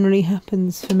what generally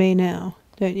happens for me now,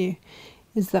 don't you?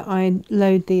 Is that I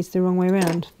load these the wrong way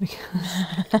around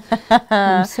because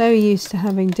I'm so used to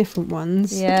having different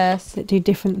ones that do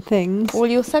different things. Well,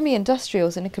 your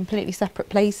semi-industrial's in a completely separate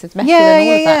place of metal and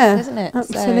all of that, isn't it?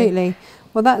 Absolutely. So.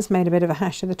 Well, that's made a bit of a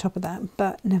hash at the top of that,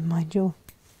 but never mind,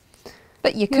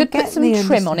 But you could put some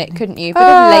trim on it, couldn't you? A bit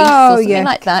of lace or something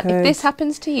like that. If this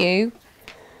happens to you,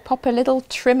 pop a little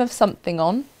trim of something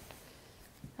on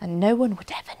and no one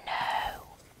would ever know.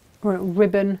 Or a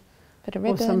ribbon. Bit of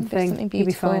ribbon, or something beautiful. You'll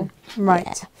be fine. Right.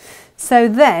 Yeah. So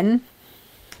then,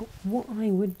 what I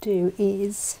would do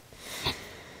is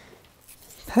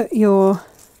put your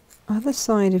other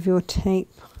side of your tape.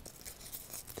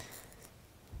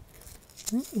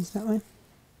 Is that one?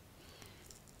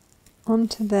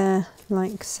 Onto there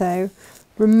like so.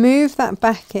 Remove that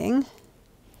backing.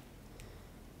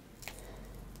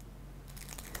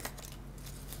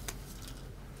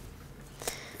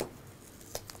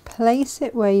 Place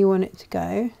it where you want it to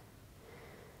go.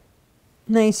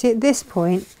 Now you see at this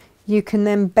point you can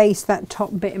then base that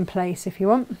top bit in place if you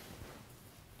want.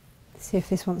 Let's see if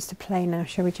this wants to play now,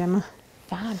 shall we, Gemma?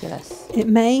 Fabulous. It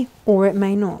may or it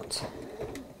may not.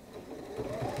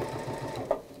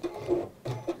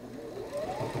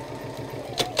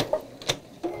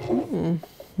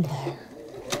 No.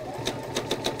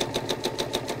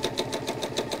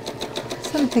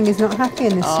 Something is not happy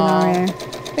in this scenario.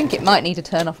 I think it might need to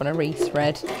turn off on a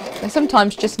rethread. They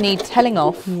sometimes just need telling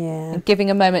off and giving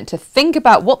a moment to think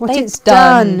about what they've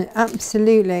done.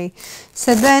 Absolutely.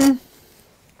 So then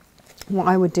what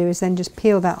I would do is then just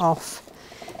peel that off,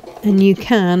 and you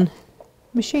can,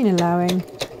 machine allowing,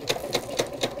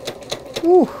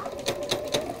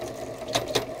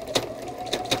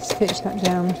 stitch that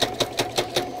down.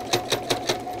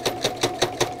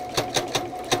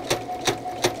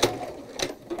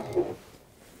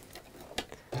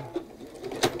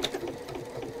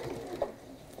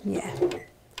 Yeah,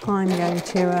 I'm going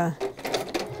to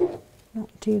not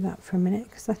do that for a minute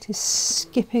because that is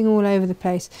skipping all over the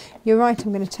place. You're right,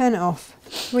 I'm going to turn it off,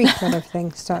 rethread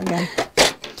everything, start again.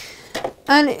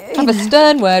 And have a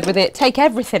stern word with it, take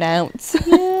everything out.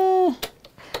 Yeah,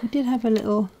 we did have a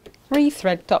little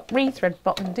rethread top, rethread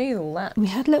bottom, do all that. We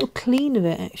had a little clean of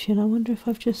it actually, and I wonder if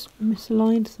I've just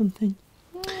misaligned something.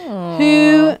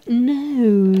 Who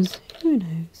knows? Who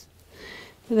knows?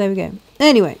 But there we go.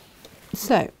 Anyway.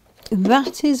 So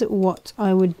that is what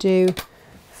I would do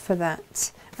for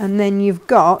that. And then you've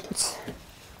got,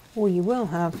 or you will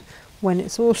have, when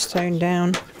it's all sewn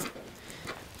down.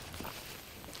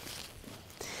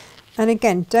 And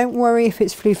again, don't worry if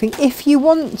it's floofing. If you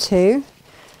want to,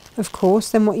 of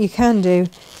course, then what you can do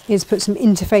is put some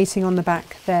interfacing on the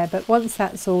back there. But once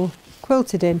that's all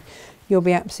quilted in, you'll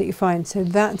be absolutely fine. So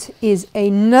that is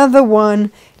another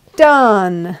one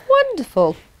done.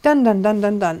 Wonderful. Done, done, done,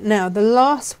 done, done. Now, the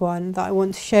last one that I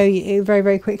want to show you very,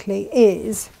 very quickly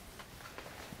is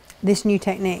this new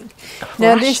technique. Crashing.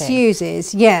 Now, this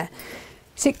uses,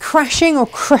 is it crashing or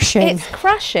crushing? It's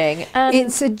crashing.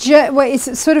 It's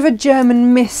it's sort of a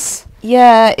German miss.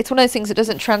 Yeah, it's one of those things that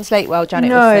doesn't translate well, Janet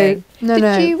was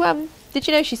saying. Did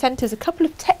you know she sent us a couple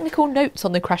of technical notes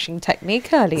on the crashing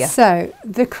technique earlier? So,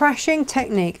 the crashing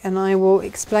technique, and I will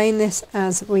explain this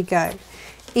as we go,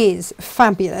 is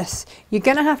fabulous. You're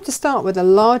going to have to start with a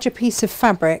larger piece of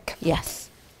fabric. Yes.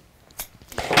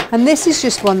 And this is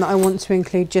just one that I want to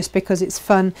include just because it's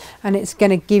fun and it's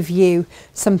going to give you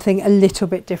something a little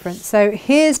bit different. So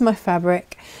here's my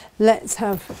fabric. Let's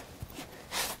have...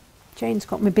 Jane's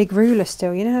got my big ruler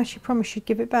still. You know how she promised she'd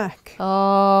give it back?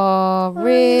 Oh,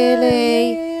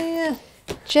 really? Yeah.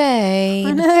 Jane.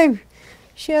 I know.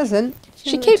 She hasn't.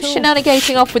 She keeps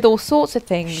shenanigating off with all sorts of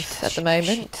things at the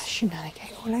moment.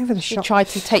 Shenanigate all over the shop. She tried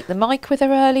to take the mic with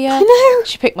her earlier. I know.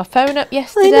 She picked my phone up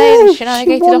yesterday and She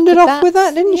shenanigated wandered off off with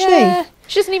that, didn't she?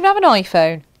 She doesn't even have an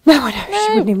iPhone. No, I know. No. She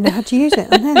wouldn't even know how to use it.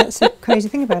 I know, that's the crazy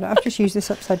thing about it. I've just used this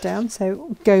upside down,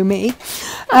 so go me.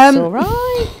 That's all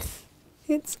right.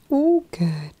 It's all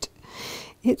good.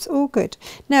 It's all good.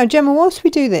 Now, Gemma, whilst we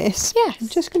do this, I'm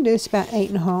just going to do this about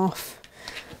 8.5.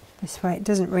 This way, it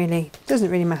doesn't really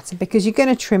matter because you're going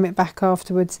to trim it back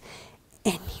afterwards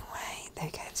anyway. There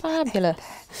we go. It's fabulous.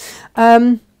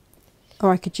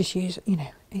 Or I could just use, you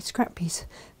know, a scrap piece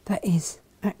that is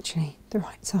actually the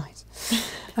right size.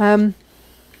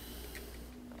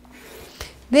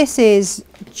 This is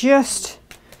just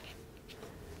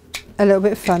a little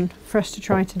bit of fun for us to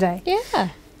try today. Yeah.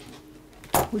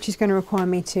 Which is going to require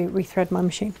me to rethread my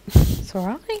machine. It's all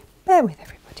right. Bear with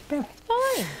everybody, bear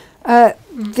with. Fine.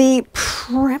 The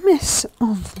premise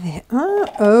of this...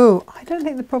 Oh, I don't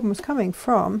think the problem was coming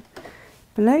from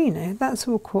below, you know. That's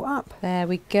all caught up. There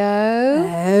we go.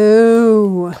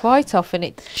 Oh. Quite often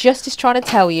it just is trying to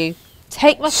tell you,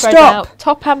 take my thread out,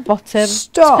 top and bottom,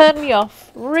 turn me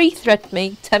off, rethread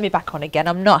me, turn me back on again.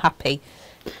 I'm not happy.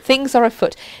 Things are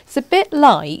afoot. It's a bit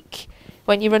like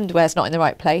when your underwear's not in the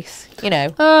right place, you know.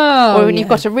 Or when you've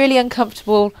got a really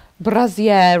uncomfortable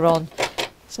brassiere on.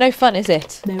 It's no fun, is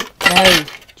it? No. No.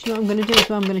 Do you know what I'm going to do as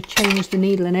well? I'm going to change the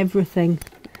needle and everything.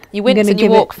 You wince and you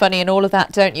walk funny and all of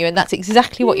that, don't you? And that's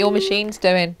exactly what your machine's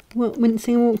doing. Well,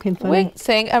 wincing and walking funny.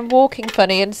 Wincing and walking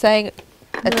funny and saying,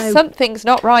 something's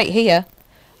not right here.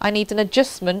 I need an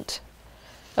adjustment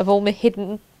of all my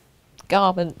hidden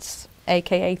garments,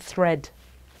 aka thread.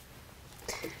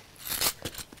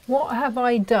 What have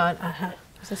I done?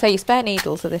 So say your spare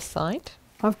needles are this side.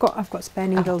 I've got spare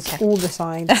needles, all the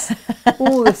sides,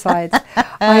 all the sides.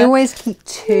 I always keep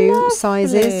two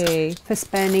sizes for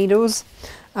spare needles.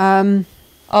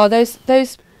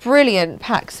 Those brilliant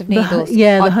packs of needles.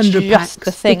 The 100 packs.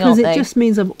 The thing, because it just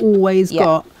means I've always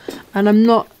got, and I'm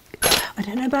not. I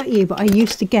don't know about you, but I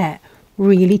used to get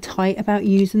really tight about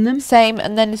using them. Same,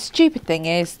 and then the stupid thing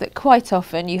is that quite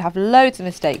often you have loads of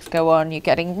mistakes go on. You're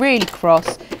getting really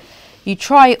cross. You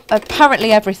try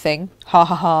apparently everything, ha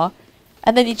ha ha.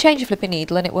 And then you change your flipping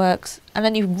needle and it works. And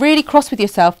then you're really cross with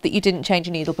yourself that you didn't change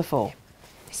your needle before.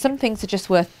 Some things are just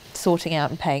worth sorting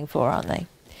out and paying for, aren't they?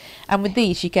 And with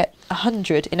these, you get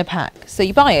 100 in a pack. So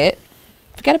you buy it,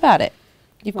 forget about it.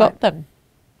 You've got them.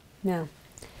 Now,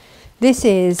 this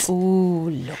is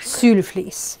Sula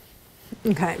Fleece.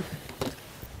 Okay.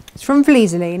 It's from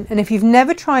Fleeseline. And if you've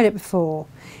never tried it before,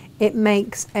 it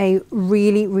makes a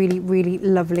really, really, really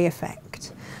lovely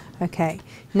effect. Okay.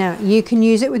 Now, you can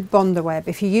use it with Bonder Web.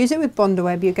 If you use it with Bonder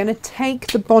Web, you're going to take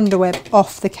the Bonder Web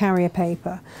off the carrier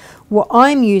paper. What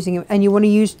I'm using it, and you want to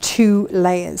use 2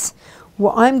 layers.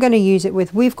 What I'm going to use it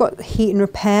with, we've got heat and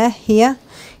repair here,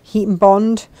 heat and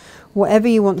bond, whatever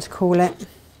you want to call it.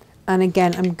 And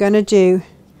again, I'm going to do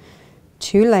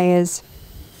 2 layers.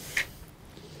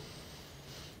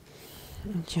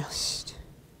 And just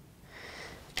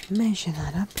measure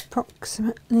that up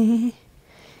approximately.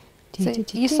 So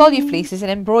your Solue Fleece is an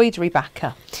embroidery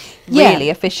backer, really,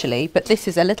 officially, but this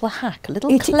is a little hack, a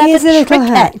little clever It is a little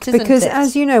hack, isn't because it?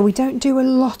 as you know, we don't do a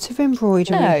lot of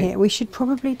embroidery here. We should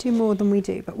probably do more than we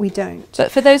do, but we don't.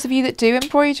 But for those of you that do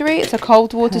embroidery, it's a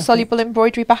cold water soluble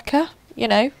embroidery backer, you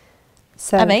know,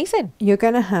 so amazing. You're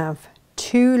going to have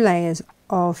 2 layers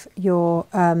of your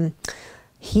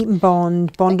heat and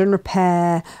bond, bond and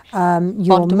repair,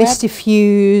 your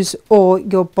Mistifuse or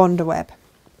your Bonder Web.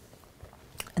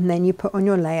 And then you put on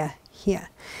your layer here.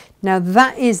 Now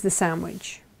that is the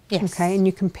sandwich. Yes. Okay, and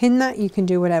you can pin that, you can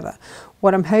do whatever.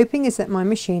 What I'm hoping is that my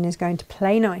machine is going to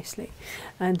play nicely,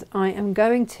 and I am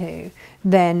going to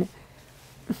then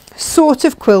sort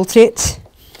of quilt it.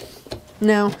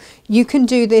 Now you can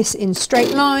do this in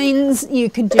straight lines, you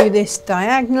can do this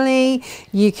diagonally,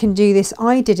 you can do this.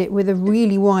 I did it with a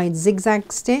really wide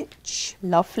zigzag stitch.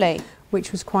 Lovely.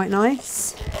 Which was quite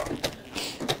nice.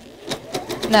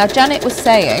 Now, Janet was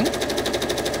saying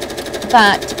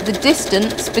that the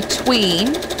distance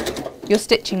between your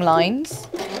stitching lines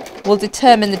will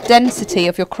determine the density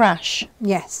of your crash.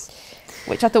 Yes.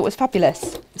 Which I thought was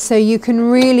fabulous. So you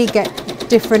can really get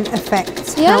different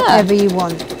effects however you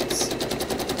want.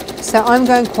 So I'm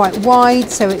going quite wide,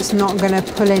 so it's not going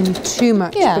to pull in too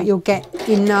much, but you'll get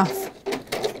enough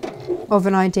of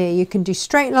an idea. You can do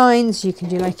straight lines, you can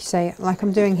do, like you say, like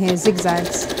I'm doing here,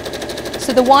 zigzags.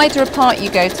 So the wider apart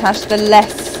you go, Tash, the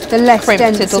less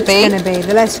dense it's going to be,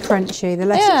 the less crunchy, the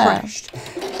less crushed.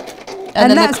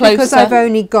 And that's because I've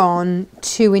only gone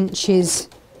 2 inches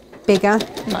bigger.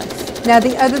 Nice. Now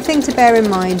the other thing to bear in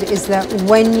mind is that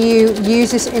when you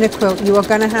use this in a quilt, you are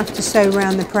going to have to sew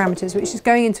around the parameters, which is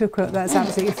going into a quilt, that's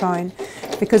absolutely fine.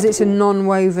 Because it's a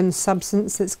non-woven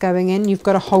substance that's going in, you've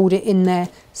got to hold it in there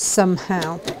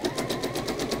somehow.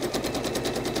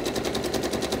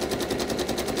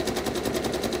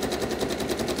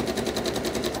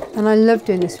 And I love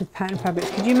doing this with pattern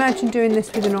fabrics. Could you imagine doing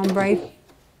this with an ombre?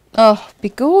 Oh, it'd be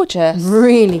gorgeous.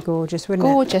 Really gorgeous, wouldn't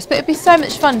it? Gorgeous, but it'd be so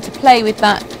much fun to play with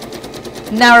that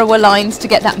narrower lines to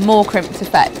get that more crimped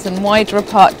effect, and wider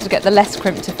apart to get the less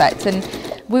crimped effect. And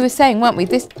we were saying, weren't we,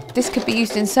 this could be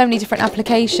used in so many different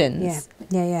applications.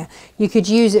 Yeah. You could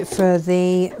use it for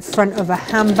the front of a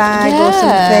handbag or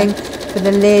something, for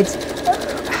the lid,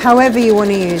 however you want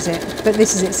to use it. But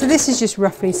this is it. So this is just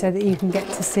roughly so that you can get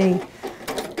to see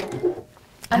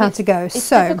how to go. It's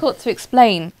difficult to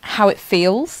explain how it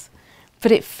feels,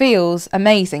 but it feels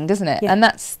amazing, doesn't it? Yeah. And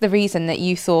that's the reason that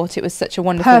you thought it was such a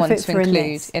wonderful one to include in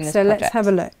this project. So let's have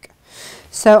a look.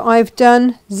 So I've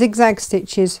done zigzag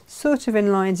stitches, sort of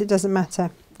in lines, it doesn't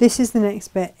matter. This is the next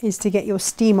bit, is to get your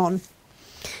steam on.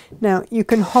 Now you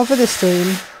can hover the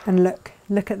steam and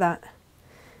look at that.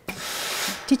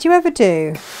 Did you ever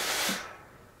do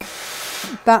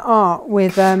that art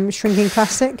with shrinking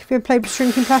plastic? Have you ever played with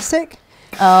shrinking plastic?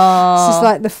 Oh. This is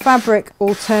like the fabric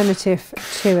alternative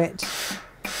to it.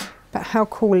 But how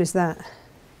cool is that?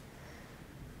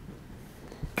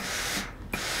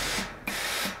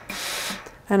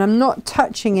 And I'm not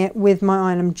touching it with my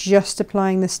iron, I'm just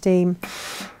applying the steam.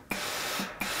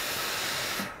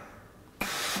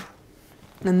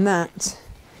 And that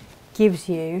gives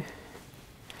you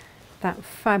that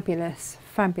fabulous,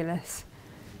 fabulous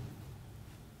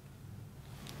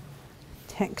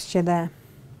texture there.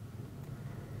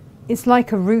 It's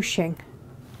like a ruching,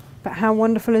 but how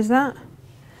wonderful is that?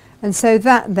 And so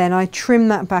that then I trim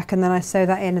that back and then I sew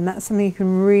that in, and that's something you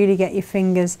can really get your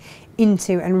fingers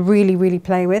into and really, really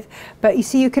play with. But you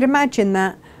see, you could imagine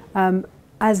that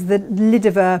as the lid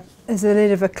of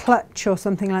a clutch or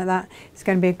something like that. It's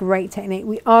going to be a great technique.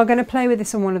 We are going to play with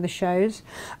this on one of the shows,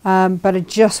 but I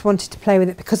just wanted to play with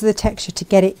it because of the texture, to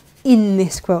get it in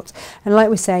this quilt. And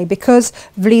like we say, because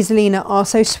Vlizelina are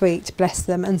so sweet, bless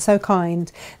them, and so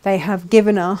kind, they have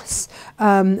given us,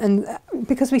 and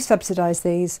because we subsidise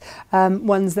these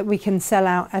ones, that we can sell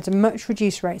out at a much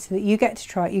reduced rate, so that you get to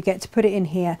try it, you get to put it in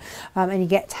here, and you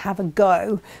get to have a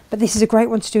go. But this is a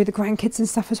great one to do with the grandkids and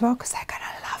stuff as well, because they're going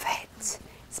to love it.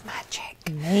 It's magic.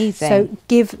 Amazing. So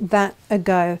give that a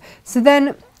go. So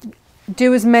then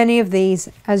do as many of these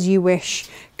as you wish.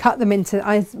 Cut them into,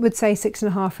 I would say,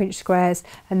 6.5-inch squares,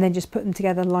 and then just put them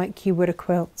together like you would a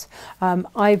quilt.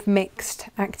 I've mixed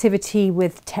activity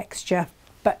with texture,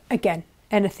 but again,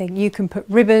 anything. You can put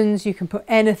ribbons, you can put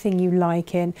anything you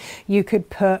like in. You could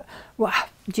put, well,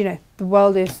 you know, the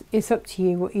world is up to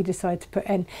you what you decide to put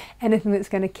in. Anything that's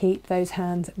going to keep those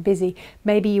hands busy.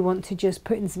 Maybe you want to just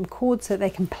put in some cords so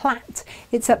they can plait.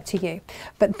 It's up to you.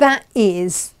 But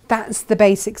that's the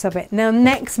basics of it. Now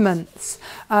next month,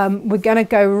 we're going to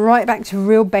go right back to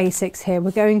real basics here.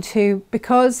 We're going to,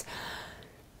 because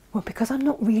I'm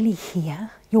not really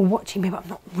here. You're watching me, but I'm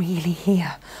not really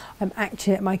here. I'm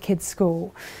actually at my kids'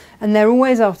 school, and they're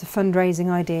always after fundraising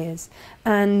ideas.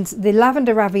 And the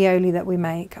lavender ravioli that we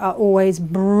make are always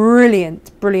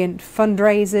brilliant, brilliant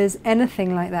fundraisers,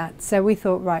 anything like that. So we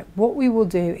thought, right, what we will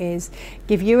do is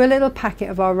give you a little packet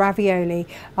of our ravioli,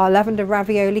 our lavender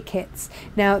ravioli kits.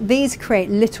 Now these create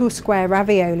little square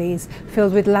raviolis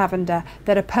filled with lavender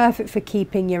that are perfect for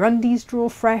keeping your undies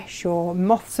drawer fresh, or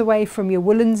moths away from your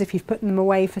woolens if you've put them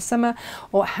away for summer,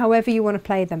 or however you want to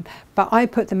play them. But I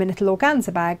put them in little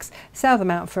organza bags, sell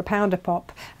them out for £1 a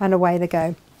pop, and away they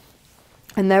go.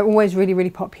 And they're always really, really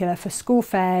popular for school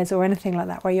fairs or anything like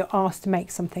that, where you're asked to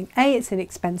make something. A, it's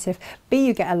inexpensive. B,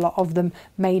 you get a lot of them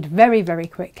made very, very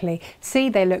quickly. C,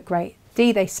 they look great.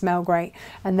 D, they smell great,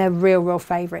 and they're real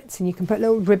favourites. And you can put a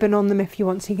little ribbon on them if you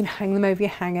want, so you can hang them over your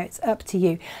hanger. It's up to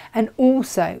you. And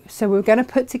also, so we're going to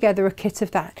put together a kit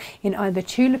of that in either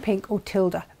Tula Pink or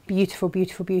Tilda. Beautiful,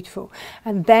 beautiful, beautiful.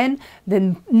 And then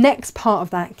the next part of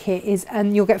that kit is,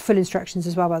 and you'll get full instructions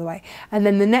as well, by the way, and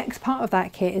then the next part of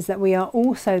that kit is that we are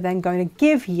also then going to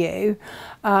give you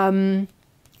a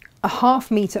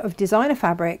 ½ metre of designer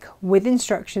fabric with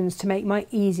instructions to make my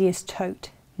easiest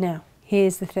tote. Now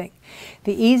here's the thing,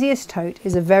 the easiest tote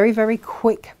is a very, very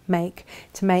quick make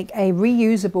to make a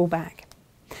reusable bag.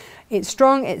 It's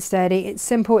strong, it's sturdy, it's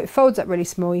simple, it folds up really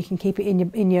small. You can keep it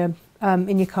in your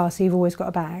car, so you've always got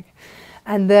a bag.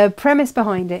 And the premise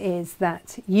behind it is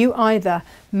that you either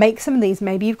make some of these,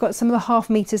 maybe you've got some of the half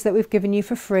meters that we've given you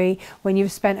for free when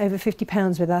you've spent over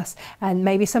 £50 with us, and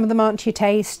maybe some of them aren't to your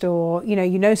taste, or you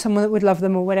know someone that would love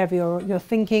them, or whatever, you're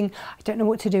thinking, I don't know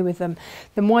what to do with them,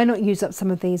 then why not use up some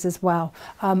of these as well?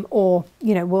 Or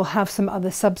we'll have some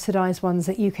other subsidized ones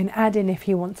that you can add in if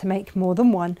you want to make more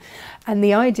than one. And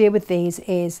the idea with these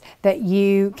is that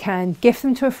you can gift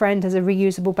them to a friend as a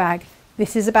reusable bag.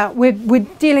 This is about, we're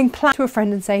dealing to a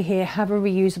friend and say, here, have a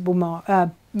reusable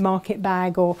market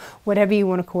bag, or whatever you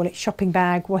want to call it, shopping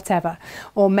bag, whatever.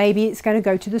 Or maybe it's going to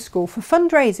go to the school for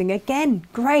fundraising. Again,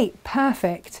 great,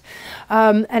 perfect.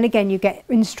 And again, you get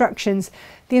instructions.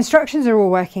 The instructions are all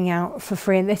working out for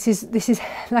free, and this is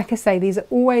like I say, these are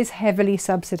always heavily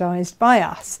subsidised by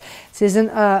us. This isn't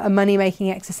a money-making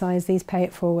exercise. These pay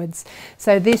it forwards.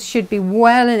 So this should be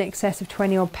well in excess of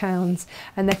 £20 odd,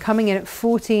 and they're coming in at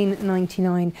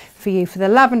 £14.99 for you for the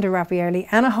lavender ravioli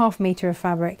and a half metre of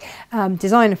fabric,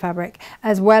 designer fabric,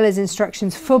 as well as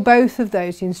instructions for both of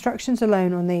those. The instructions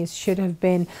alone on these should have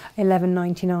been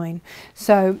 £11.99.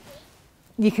 So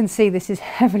you can see this is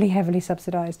heavily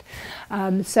subsidised.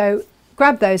 So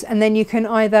grab those, and then you can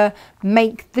either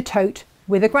make the tote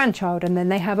with a grandchild and then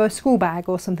they have a school bag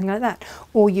or something like that,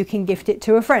 or you can gift it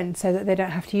to a friend so that they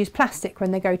don't have to use plastic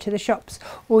when they go to the shops,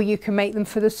 or you can make them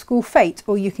for the school fete,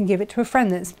 or you can give it to a friend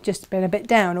that's just been a bit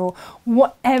down, or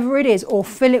whatever it is, or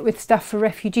fill it with stuff for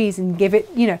refugees and give it,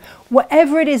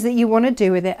 whatever it is that you want to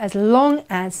do with it, as long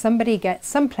as somebody gets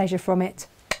some pleasure from it.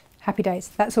 Happy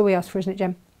days. That's all we ask for, isn't it,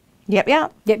 Jem? Yep.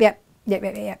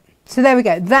 So there we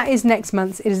go. That is next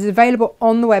month's. It is available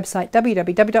on the website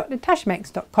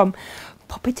www.natashamakes.com.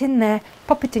 Pop it in there,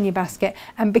 pop it in your basket,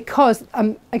 and because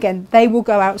again, they will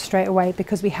go out straight away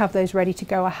because we have those ready to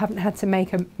go. I haven't had to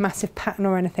make a massive pattern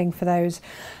or anything for those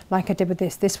like I did with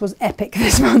this. This was epic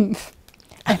this month.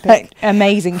 Epic.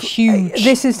 Amazing, huge.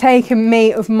 This has taken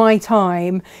me, of my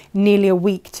time, nearly a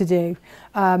week to do.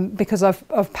 Because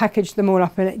I've packaged them all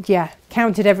up and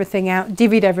counted everything out,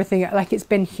 divvied everything out, like it's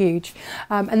been huge.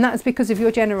 And that's because of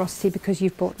your generosity, because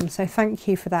you've bought them. So thank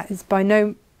you for that. It's by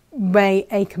no way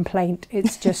a complaint.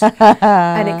 It's just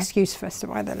an excuse for us to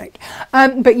buy the late.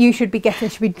 But you should be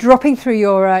dropping through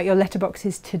your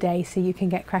letterboxes today, so you can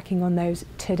get cracking on those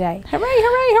today. Hooray,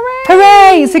 hooray, hooray!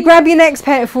 Hooray! So grab your next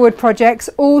Pay It Forward projects.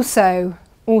 Also,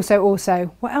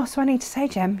 what else do I need to say,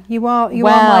 Jem? You are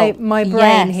my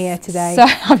brain here today.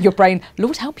 So your brain,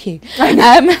 Lord help you.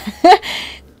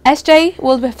 SJ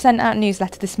will have sent out a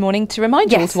newsletter this morning to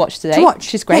remind you all to watch today,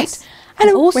 which is great. Yes.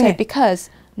 And also because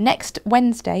next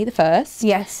Wednesday, the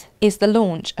 1st, is the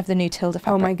launch of the new Tilda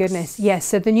fabrics. Oh my goodness, yes.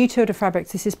 So the new Tilda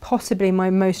fabrics, this is possibly my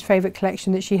most favourite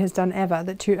collection that she has done ever,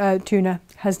 that Tuna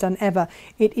has done ever.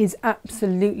 It is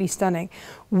absolutely stunning.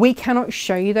 We cannot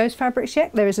show you those fabrics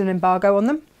yet. There is an embargo on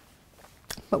them,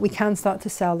 but we can start to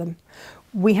sell them.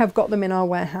 We have got them in our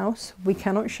warehouse. We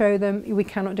cannot show them. We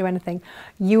cannot do anything.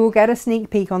 You will get a sneak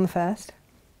peek on the 1st.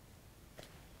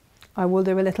 I will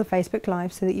do a little Facebook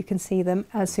Live so that you can see them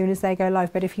as soon as they go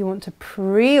live. But if you want to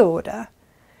pre-order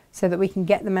so that we can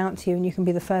get them out to you and you can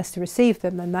be the first to receive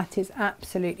them, then that is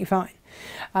absolutely fine.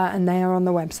 And they are on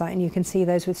the website, and you can see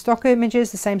those with stock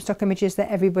images, the same stock images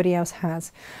that everybody else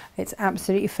has. It's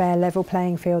absolutely fair, level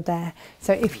playing field there.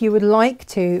 So if you would like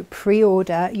to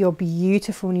pre-order your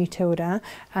beautiful new Tilda,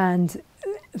 and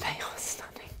they are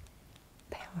stunning.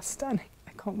 They are stunning.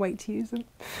 Can't wait to use them.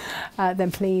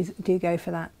 Then please do go for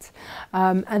that.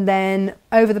 And then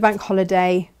over the bank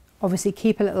holiday, obviously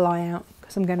keep a little eye out,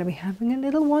 because I'm going to be having a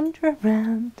little wander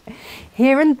around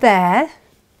here and there.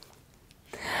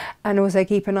 And also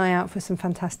keep an eye out for some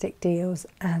fantastic deals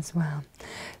as well.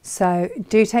 So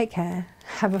do take care.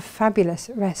 Have a fabulous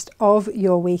rest of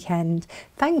your weekend.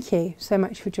 Thank you so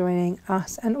much for joining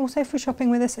us, and also for shopping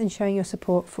with us and showing your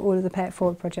support for all of the Pay It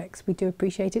Forward projects. We do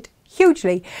appreciate it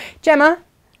hugely. Gemma?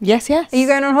 Yes. Are you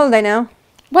going on holiday now?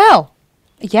 Well,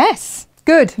 yes.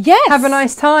 Good. Yes. Have a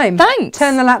nice time. Thanks.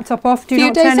 Turn the laptop off. Do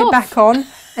not turn it back on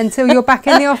until you're back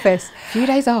in the office. A few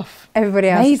days off. Everybody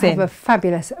else, Amazing. have a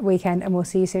fabulous weekend, and we'll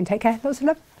see you soon. Take care. Lots of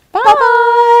love. Bye.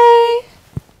 Bye-bye.